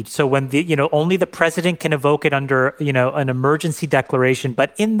dire need, so when only the president can invoke it under, an emergency declaration,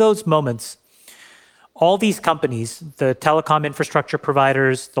 but in those moments, all these companies, the telecom infrastructure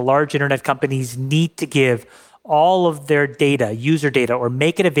providers, the large internet companies need to give all of their data, user data, or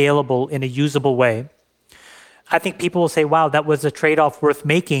make it available in a usable way. I think people will say, wow, that was a trade-off worth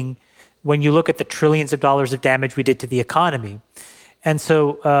making when you look at the trillions of dollars of damage we did to the economy. And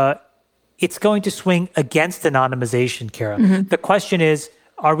so it's going to swing against anonymization, Kara. Mm-hmm. The question is,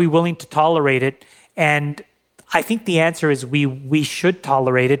 are we willing to tolerate it? And I think the answer is we should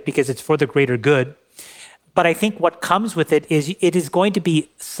tolerate it because it's for the greater good. But I think what comes with it is going to be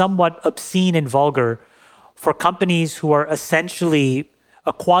somewhat obscene and vulgar for companies who are essentially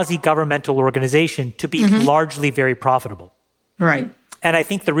a quasi-governmental organization to be largely very profitable. Right. And I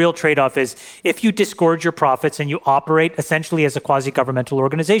think the real trade-off is if you disgorge your profits and you operate essentially as a quasi-governmental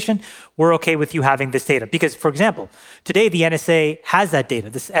organization, we're okay with you having this data. Because, for example, today the NSA has that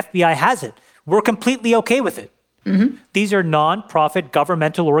data. The FBI has it. We're completely okay with it. Mm-hmm. These are non-profit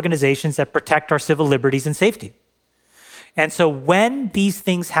governmental organizations that protect our civil liberties and safety. And so when these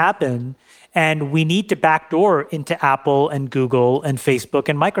things happen and we need to backdoor into Apple and Google and Facebook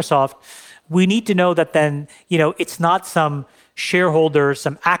and Microsoft, we need to know that then, it's not some shareholder,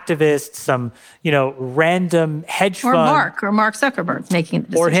 some activist, some, random hedge fund. Or Mark Zuckerberg making the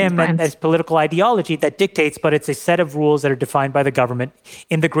decision. Or him and his political ideology that dictates, but it's a set of rules that are defined by the government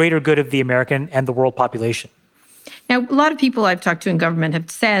in the greater good of the American and the world population. Now, a lot of people I've talked to in government have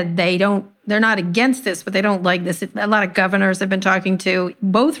said they're not against this, but they don't like this. A lot of governors I've been talking to,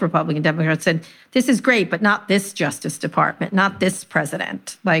 both Republican and Democrats, said, this is great, but not this Justice Department, not this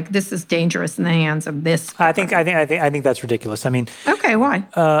president. Like, this is dangerous in the hands of this department. I think that's ridiculous. I mean, okay, why?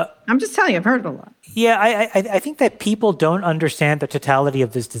 I'm just telling you, I've heard it a lot. Yeah, I think that people don't understand the totality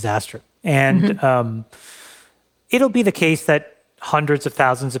of this disaster. And it'll be the case that hundreds of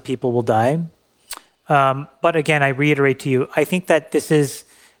thousands of people will die. But again, I reiterate to you, I think that this is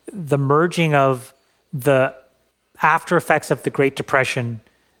the merging of the after effects of the Great Depression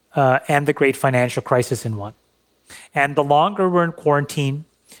and the Great Financial Crisis in one. And the longer we're in quarantine,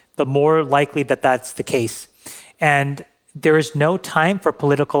 the more likely that that's the case. And there is no time for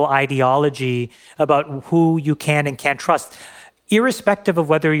political ideology about who you can and can't trust. Irrespective of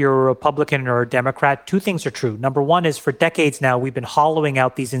whether you're a Republican or a Democrat, two things are true. Number one is for decades now, we've been hollowing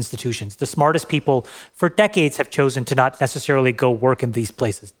out these institutions. The smartest people for decades have chosen to not necessarily go work in these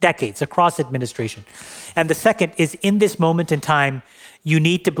places, decades across administration. And the second is in this moment in time, you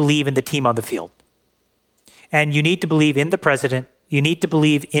need to believe in the team on the field. And you need to believe in the president. You need to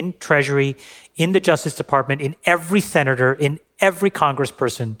believe in Treasury, in the Justice Department, in every senator, in every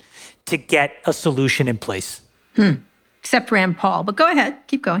congressperson to get a solution in place. Except Rand Paul. But go ahead.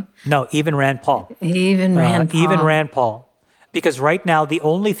 Keep going. No, even Rand Paul. Even Rand Paul. Because right now, the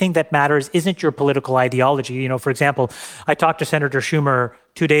only thing that matters isn't your political ideology. For example, I talked to Senator Schumer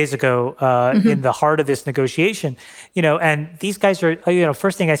 2 days ago in the heart of this negotiation, and these guys are,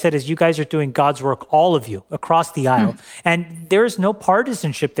 first thing I said is you guys are doing God's work, all of you, across the aisle. And there's no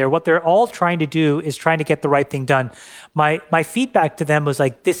partisanship there. What they're all trying to do is trying to get the right thing done. My feedback to them was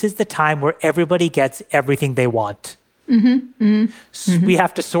like, this is the time where everybody gets everything they want. So we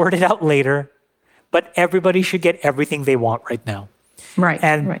have to sort it out later, but everybody should get everything they want right now. Right.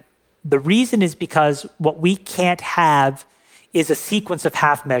 And the reason is because what we can't have is a sequence of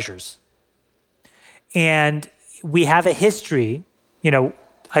half measures. And we have a history,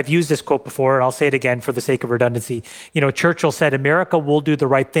 I've used this quote before, and I'll say it again for the sake of redundancy. Churchill said, America will do the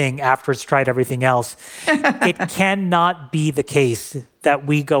right thing after it's tried everything else. It cannot be the case that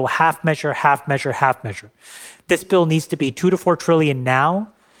we go half measure, half measure, half measure. This bill needs to be 2 to 4 trillion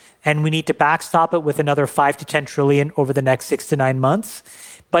now, and we need to backstop it with another 5 to 10 trillion over the next 6 to 9 months.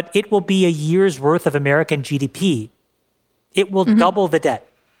 But it will be a year's worth of American GDP. It will double the debt.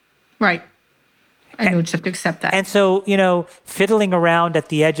 Right. And we just have to accept that. And so, fiddling around at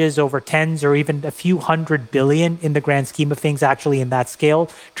the edges over tens or even a few $100 billion in the grand scheme of things, actually in that scale,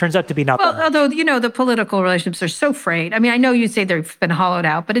 turns out to be not that much. Although, the political relationships are so frayed. I mean, I know you say they've been hollowed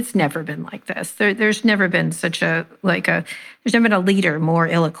out, but it's never been like this. There's never been there's never been a leader more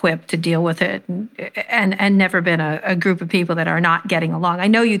ill-equipped to deal with it and never been a group of people that are not getting along. I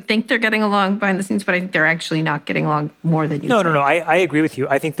know you think they're getting along behind the scenes, but I think they're actually not getting along more than you think. No. I agree with you.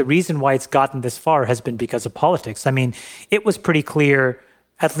 I think the reason why it's gotten this far has been because of politics. I mean, it was pretty clear,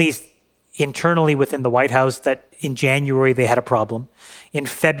 at least internally within the White House, that in January they had a problem. In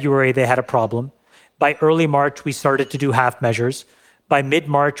February they had a problem. By early March, we started to do half measures. by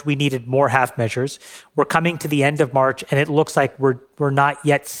mid-March, we needed more half measures. We're coming to the end of March, and it looks like we're not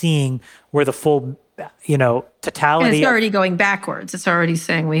yet seeing where the full, totality. And it's already going backwards. It's already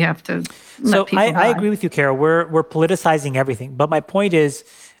saying we have to let people I agree with you, Kara. We're politicizing everything. But my point is,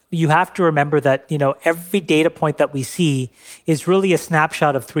 you have to remember that, every data point that we see is really a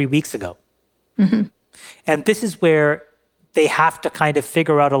snapshot of 3 weeks ago. Mm-hmm. And this is where they have to kind of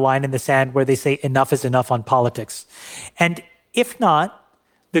figure out a line in the sand where they say enough is enough on politics. And if not,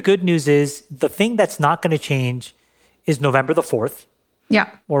 the good news is the thing that's not going to change is November the 4th. Yeah.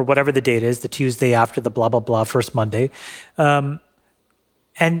 Or whatever the date is, the Tuesday after the blah, blah, blah, first Monday. And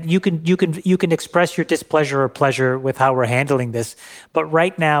you can express your displeasure or pleasure with how we're handling this. But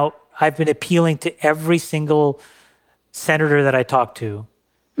right now, I've been appealing to every single senator that I talk to.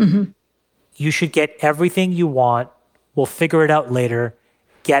 Mm-hmm. You should get everything you want. We'll figure it out later.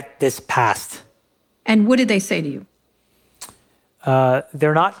 Get this passed. And what did they say to you?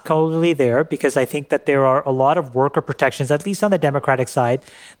 They're not totally there because I think that there are a lot of worker protections, at least on the Democratic side,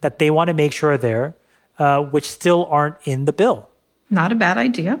 that they want to make sure are there, which still aren't in the bill. Not a bad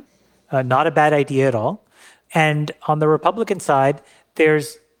idea. Not a bad idea at all. And on the Republican side,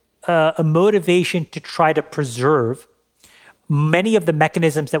 there's a motivation to try to preserve many of the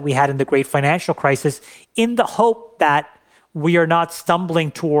mechanisms that we had in the great financial crisis in the hope that we are not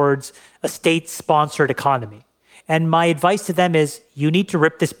stumbling towards a state-sponsored economy. And my advice to them is you need to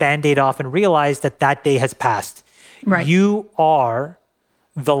rip this Band-Aid off and realize that that day has passed. Right. You are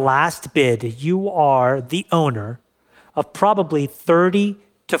the last bid. You are the owner of probably 30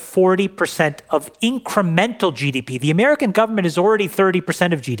 to 40% of incremental GDP. The American government is already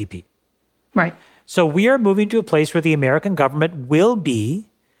 30% of GDP. Right. So we are moving to a place where the American government will be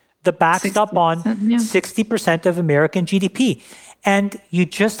the backstop on 60% of American GDP. And you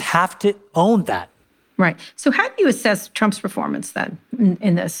just have to own that. Right. So how do you assess Trump's performance then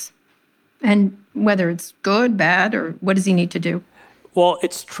in this? And whether it's good, bad, or what does he need to do? Well,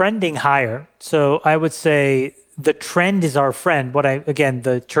 it's trending higher. So I would say the trend is our friend.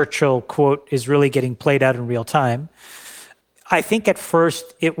 The Churchill quote is really getting played out in real time. I think at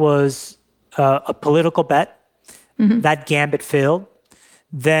first it was a political bet. Mm-hmm. That gambit failed.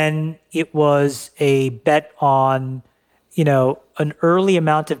 Then it was a bet on, an early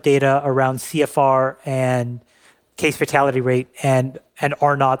amount of data around CFR and case fatality rate and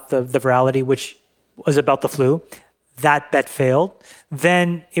R naught, the virality, which was about the flu. That bet failed.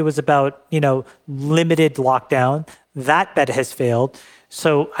 Then it was about, limited lockdown. That bet has failed.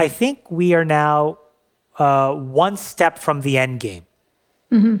 So I think we are now one step from the end game.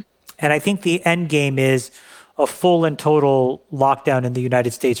 Mm-hmm. And I think the end game is a full and total lockdown in the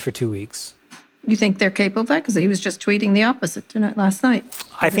United States for 2 weeks. You think they're capable of that? Because he was just tweeting the opposite last night.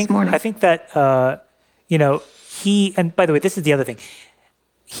 I think that, he, and by the way, this is the other thing.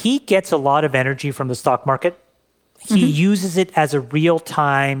 He gets a lot of energy from the stock market. He uses it as a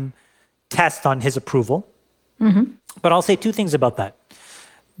real-time test on his approval. Mm-hmm. But I'll say two things about that.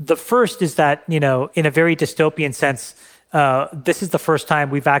 The first is that, in a very dystopian sense, this is the first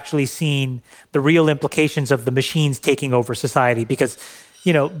time we've actually seen the real implications of the machines taking over society because,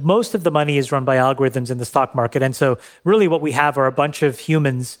 most of the money is run by algorithms in the stock market. And so really what we have are a bunch of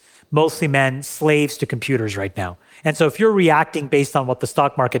humans, mostly men, slaves to computers right now. And so if you're reacting based on what the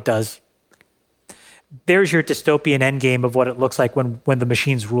stock market does, there's your dystopian endgame of what it looks like when the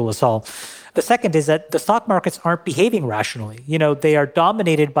machines rule us all. The second is that the stock markets aren't behaving rationally. They are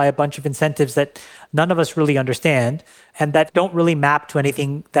dominated by a bunch of incentives that none of us really understand and that don't really map to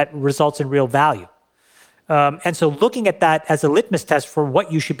anything that results in real value. And so looking at that as a litmus test for what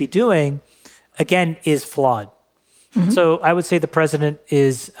you should be doing, again, is flawed. Mm-hmm. So I would say the president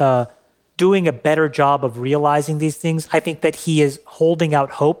is doing a better job of realizing these things. I think that he is holding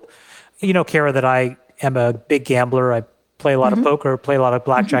out hope. Kara, that I am a big gambler. I play a lot of poker, play a lot of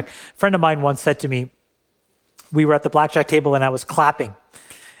blackjack. A friend of mine once said to me, we were at the blackjack table and I was clapping.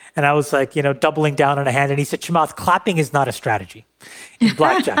 And I was like, doubling down on a hand. And he said, Chamath, clapping is not a strategy in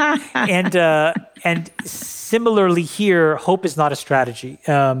blackjack. And similarly here, hope is not a strategy.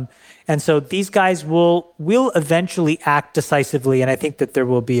 And so these guys will eventually act decisively. And I think that there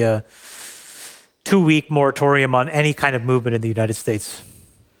will be a 2-week moratorium on any kind of movement in the United States.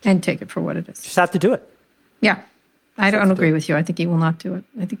 And take it for what it is. Just have to do it. Yeah. I don't agree with you. I think he will not do it.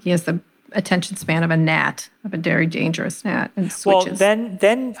 I think he has the attention span of a gnat, of a very dangerous gnat, and switches. Well,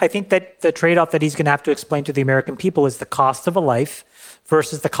 then I think that the trade-off that he's going to have to explain to the American people is the cost of a life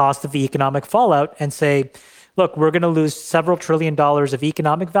versus the cost of the economic fallout and say, look, we're going to lose several $1 trillion of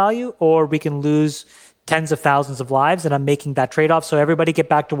economic value, or we can lose tens of thousands of lives, and I'm making that trade-off. So everybody get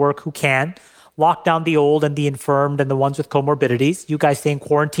back to work who can. lock down the old and the infirmed and the ones with comorbidities. You guys stay in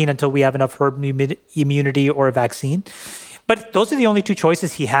quarantine until we have enough herd immunity or a vaccine. But those are the only two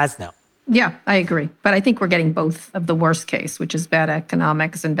choices he has now. Yeah, I agree. But I think we're getting both of the worst case, which is bad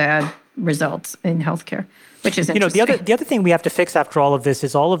economics and bad results in healthcare, which is interesting. The other thing we have to fix after all of this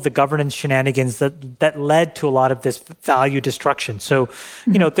is all of the governance shenanigans that led to a lot of this value destruction. So,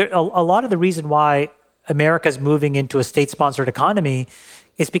 a lot of the reason why America's moving into a state-sponsored economy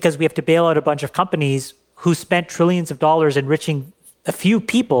is because we have to bail out a bunch of companies who spent trillions of dollars enriching a few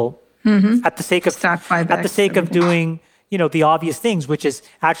people at the sake of doing the obvious things, which is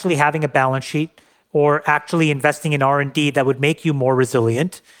actually having a balance sheet or actually investing in R&D that would make you more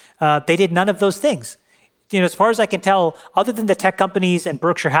resilient. They did none of those things. As far as I can tell, other than the tech companies and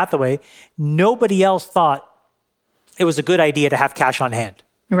Berkshire Hathaway, nobody else thought it was a good idea to have cash on hand.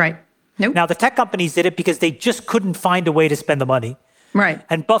 Right. Nope. Now, the tech companies did it because they just couldn't find a way to spend the money. Right.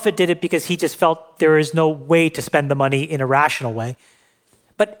 And Buffett did it because he just felt there is no way to spend the money in a rational way.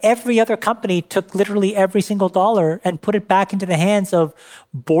 But every other company took literally every single dollar and put it back into the hands of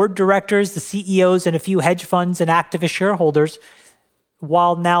board directors, the CEOs, and a few hedge funds and activist shareholders,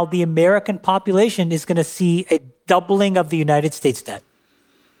 while now the American population is going to see a doubling of the United States debt.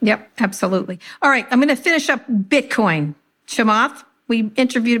 Yep, absolutely. All right, I'm going to finish up Bitcoin. Chamath, we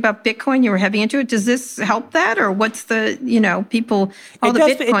interviewed about Bitcoin. You were heavy into it. Does this help that? Or what's the, people, all the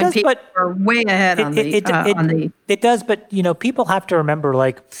Bitcoin people are way ahead on the... It does, but, people have to remember,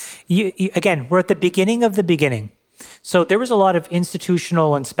 again, we're at the beginning of the beginning. So there was a lot of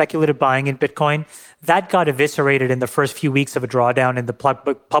institutional and speculative buying in Bitcoin. That got eviscerated in the first few weeks of a drawdown in the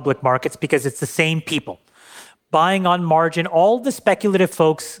public markets because it's the same people. Buying on margin, all the speculative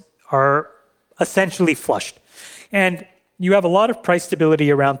folks are essentially flushed. And you have a lot of price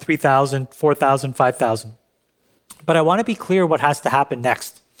stability around 3,000, 4,000, 5,000. But I want to be clear what has to happen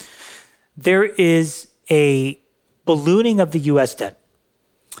next. There is a ballooning of the US debt,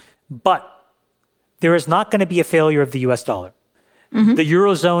 but there is not going to be a failure of the US dollar. Mm-hmm. The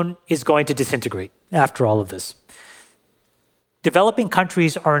Eurozone is going to disintegrate after all of this. Developing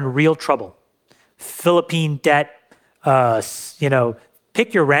countries are in real trouble. Philippine debt,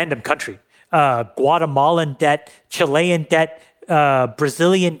 pick your random country. Guatemalan debt, Chilean debt,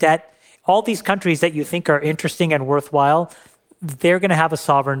 Brazilian debt, all these countries that you think are interesting and worthwhile, they're going to have a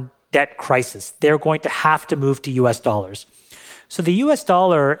sovereign debt crisis. They're going to have to move to US dollars. So the US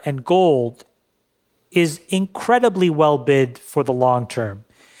dollar and gold is incredibly well bid for the long term.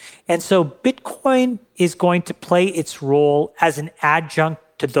 And so Bitcoin is going to play its role as an adjunct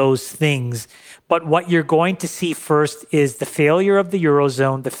to those things. But what you're going to see first is the failure of the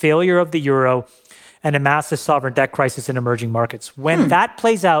Eurozone, the failure of the euro, and a massive sovereign debt crisis in emerging markets. When that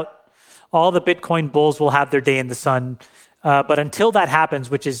plays out, all the Bitcoin bulls will have their day in the sun. But until that happens,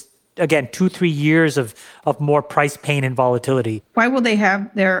 which is, again, 2-3 years of more price pain and volatility. Why will they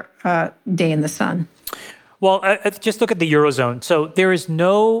have their day in the sun? Well, just look at the Eurozone. So there is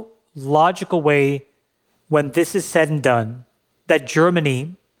no logical way when this is said and done that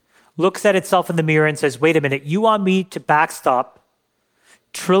Germany looks at itself in the mirror and says, wait a minute, you want me to backstop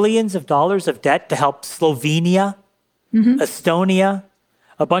trillions of dollars of debt to help Slovenia, Estonia,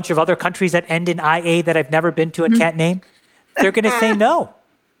 a bunch of other countries that end in IA that I've never been to and can't name? They're going to say no.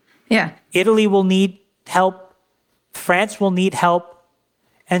 Yeah. Italy will need help. France will need help.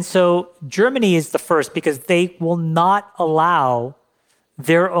 And so Germany is the first because they will not allow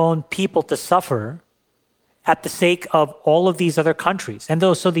their own people to suffer at the sake of all of these other countries. And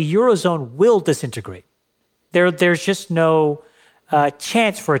so the Eurozone will disintegrate. There's just no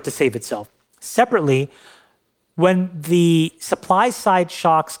chance for it to save itself. Separately, when the supply side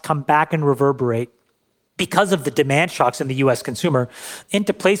shocks come back and reverberate because of the demand shocks in the US consumer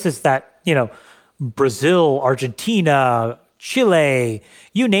into places that, Brazil, Argentina, Chile,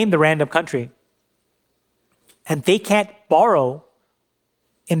 you name the random country, and they can't borrow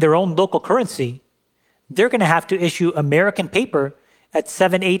in their own local currency, they're going to have to issue American paper at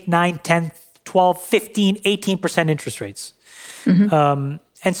 7, 8, 9, 10, 12, 15, 18% interest rates. And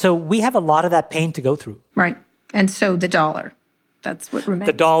so we have a lot of that pain to go through. Right. And so the dollar, that's what remains.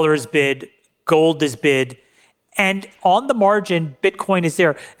 The dollar is bid, gold is bid, and on the margin, Bitcoin is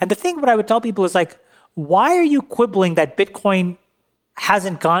there. And the thing what I would tell people is why are you quibbling that Bitcoin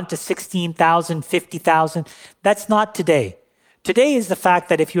hasn't gone to 16,000, 50,000? That's not today. Today is the fact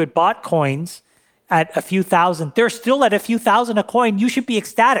that if you had bought coins at a few thousand, they're still at a few thousand a coin. You should be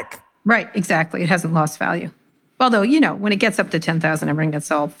ecstatic. Right, exactly. It hasn't lost value. Although, when it gets up to 10,000, everything gets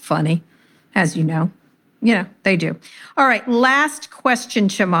all funny, as you know. They do. All right, last question,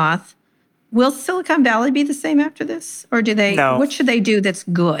 Chamath. Will Silicon Valley be the same after this? Or do they, No. what should they do that's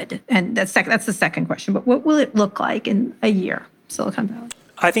good? And that's the second question. But what will it look like in a year, Silicon Valley?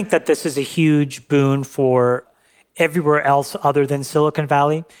 I think that this is a huge boon for everywhere else other than Silicon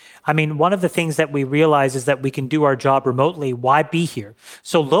Valley. I mean, one of the things that we realize is that we can do our job remotely. Why be here?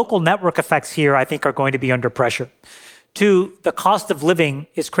 So local network effects here, I think, are going to be under pressure. Two, the cost of living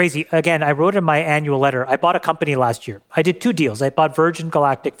is crazy. Again, I wrote in my annual letter, I bought a company last year. I did 2 deals. I bought Virgin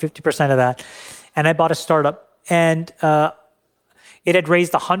Galactic, 50% of that, and I bought a startup. And it had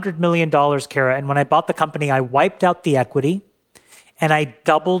raised $100 million, Kara. And when I bought the company, I wiped out the equity and I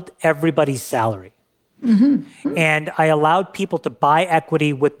doubled everybody's salary. Mm-hmm. And I allowed people to buy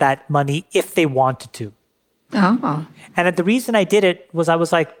equity with that money if they wanted to. Oh. And the reason I did it was I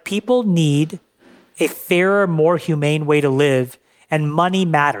was like, people need a fairer, more humane way to live, and money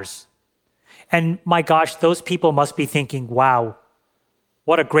matters. And my gosh, those people must be thinking, wow,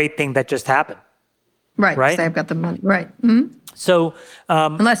 what a great thing that just happened. Right. Right? They've got the money. Right. Mm-hmm. So,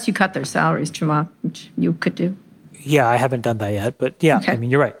 unless you cut their salaries, Chamath, which you could do. yeah, I haven't done that yet, but yeah, Okay. I mean,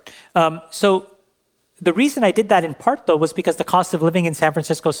 you're right. So the reason I did that in part, though, was because the cost of living in San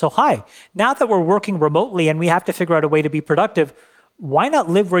Francisco is so high. Now that we're working remotely and we have to figure out a way to be productive, why not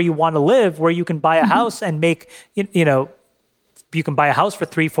live where you want to live, where you can buy a house and make, you know, you can buy a house for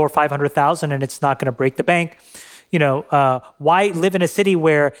 $300,000, $400,000, $500,000 and it's not going to break the bank. You know, why live in a city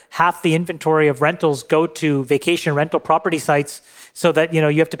where half the inventory of rentals go to vacation rental property sites so that, you know,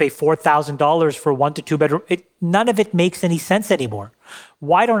 you have to pay $4,000 for 1 to 2 bedroom? None of it makes any sense anymore.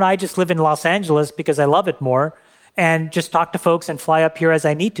 Why don't I just live in Los Angeles because I love it more and just talk to folks and fly up here as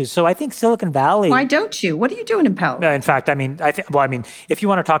I need to? So I think Silicon Valley. Why don't you? What are you doing in Palo? In fact, I mean, if you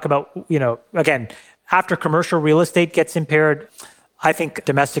want to talk about, you know, again, after commercial real estate gets impaired, I think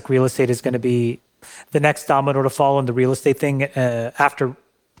domestic real estate is going to be the next domino to fall in the real estate thing after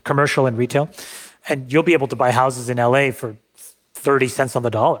commercial and retail. And you'll be able to buy houses in LA for 30 cents on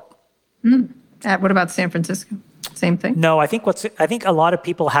the dollar. What about San Francisco? Same thing? No, I think a lot of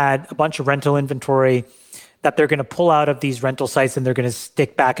people had a bunch of rental inventory that they're going to pull out of these rental sites and they're going to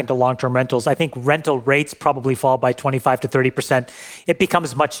stick back into long-term rentals. I think rental rates probably fall by 25 to 30%. It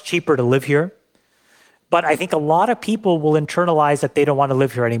becomes much cheaper to live here. But I think a lot of people will internalize that they don't want to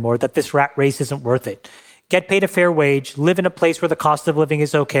live here anymore, that this rat race isn't worth it. Get paid a fair wage, live in a place where the cost of living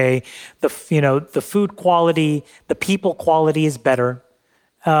is okay, the food quality, the people quality is better,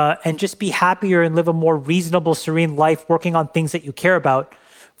 and just be happier and live a more reasonable, serene life working on things that you care about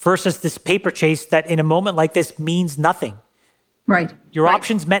versus this paper chase that in a moment like this means nothing. Right. Your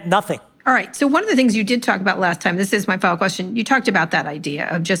options meant nothing. All right. So one of the things you did talk about last time, this is my final question. You talked about that idea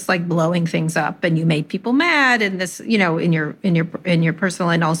of just like blowing things up, and you made people mad, and this, you know, in your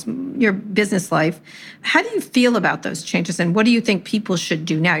personal and also your business life. How do you feel about those changes, and what do you think people should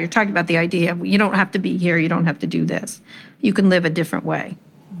do now? You're talking about the idea of you don't have to be here, you don't have to do this. You can live a different way.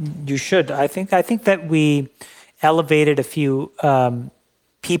 You should. I think that we elevated a few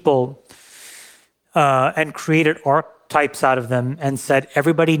people and created archetypes out of them and said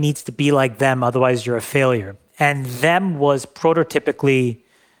everybody needs to be like them, otherwise you're a failure. And them was prototypically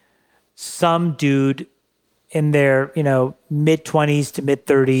some dude in their, you know, mid-20s to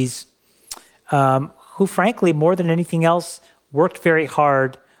mid-30s who frankly, more than anything else, worked very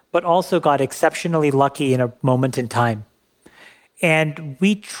hard, but also got exceptionally lucky in a moment in time. And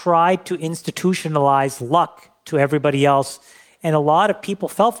we tried to institutionalize luck to everybody else, and a lot of people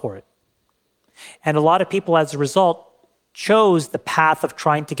fell for it. And a lot of people, as a result, chose the path of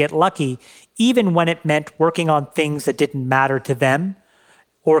trying to get lucky, even when it meant working on things that didn't matter to them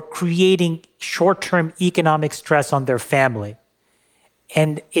or creating short-term economic stress on their family.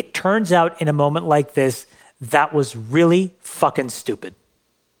 And it turns out in a moment like this, that was really fucking stupid.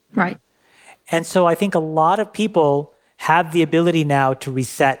 Right. And so I think a lot of people have the ability now to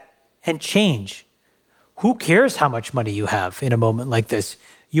reset and change. Who cares how much money you have in a moment like this?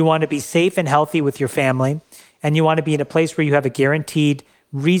 You want to be safe and healthy with your family, and you want to be in a place where you have a guaranteed,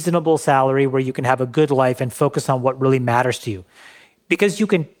 reasonable salary where you can have a good life and focus on what really matters to you. Because you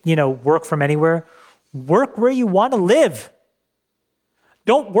can, you know, work from anywhere, work where you want to live.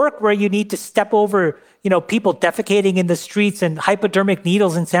 Don't work where you need to step over, you know, people defecating in the streets and hypodermic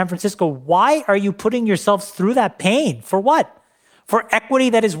needles in San Francisco. Why are you putting yourselves through that pain? For what? For equity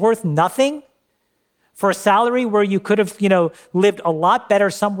that is worth nothing? For a salary where you could have, you know, lived a lot better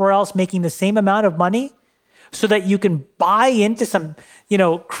somewhere else making the same amount of money so that you can buy into some, you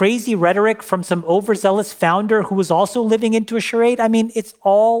know, crazy rhetoric from some overzealous founder who was also living into a charade? I mean, it's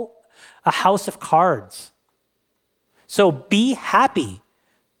all a house of cards. So be happy.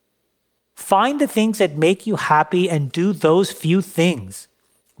 Find the things that make you happy and do those few things.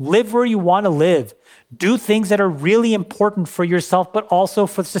 Live where you want to live. Do things that are really important for yourself, but also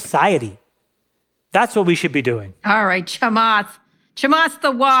for society. That's what we should be doing. All right, Chamath. Chamath the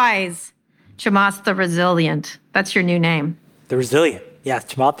wise. Chamath the resilient. That's your new name. The resilient. Yeah,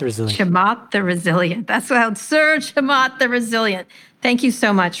 Chamath the resilient. Chamath the resilient. That's what Sir Chamath the resilient. Thank you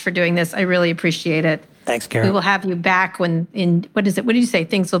so much for doing this. I really appreciate it. Thanks, Kara. We will have you back when what is it? What did you say?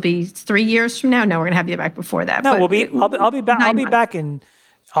 Things will be 3 years from now? No, we're going to have you back before that. No, I'll be back. I'll be back in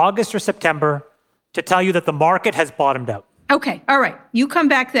August or September to tell you that the market has bottomed out. Okay. All right. You come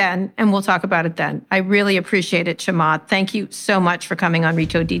back then and we'll talk about it then. I really appreciate it, Chamath. Thank you so much for coming on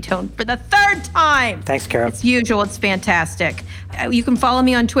Recode Detailed for the third time. Thanks, Kara. As usual, it's fantastic. You can follow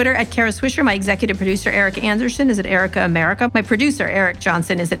me on Twitter at Kara Swisher. My executive producer, Eric Anderson, is at Erica America. My producer, Eric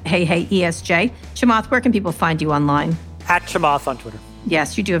Johnson, is at Hey ESJ. Chamath, where can people find you online? At Chamath on Twitter.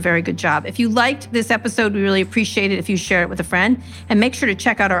 Yes, you do a very good job. If you liked this episode, we really appreciate it if you share it with a friend. And make sure to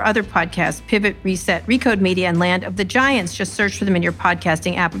check out our other podcasts, Pivot, Reset, Recode Media, and Land of the Giants. Just search for them in your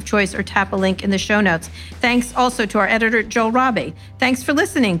podcasting app of choice or tap a link in the show notes. Thanks also to our editor, Joel Robbie. Thanks for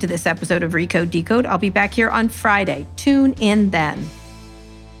listening to this episode of Recode Decode. I'll be back here on Friday. Tune in then.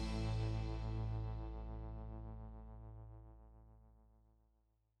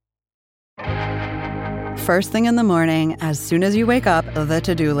 First thing in the morning, as soon as you wake up, the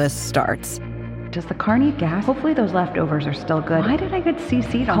to-do list starts. Does the car need gas? Hopefully those leftovers are still good. Why did I get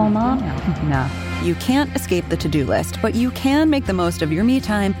CC'd on? Call Mom? No. You can't escape the to-do list, but you can make the most of your me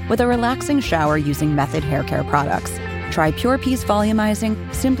time with a relaxing shower using Method Hair Care products. Try Pure Peace Volumizing,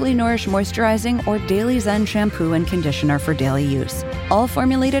 Simply Nourish Moisturizing, or Daily Zen Shampoo and Conditioner for daily use. All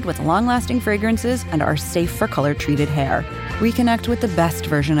formulated with long-lasting fragrances and are safe for color-treated hair. Reconnect with the best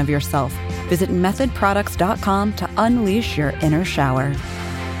version of yourself. Visit methodproducts.com to unleash your inner shower.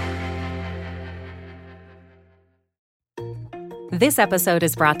 This episode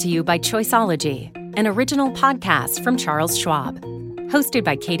is brought to you by Choiceology, an original podcast from Charles Schwab. Hosted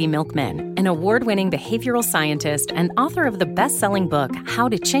by Katie Milkman, an award-winning behavioral scientist and author of the best-selling book, How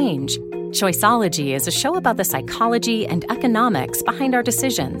to Change, Choiceology is a show about the psychology and economics behind our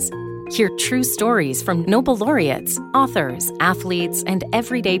decisions. Hear true stories from Nobel laureates, authors, athletes, and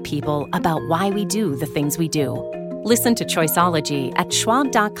everyday people about why we do the things we do. Listen to Choiceology at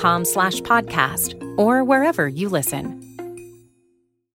schwab.com/podcast or wherever you listen.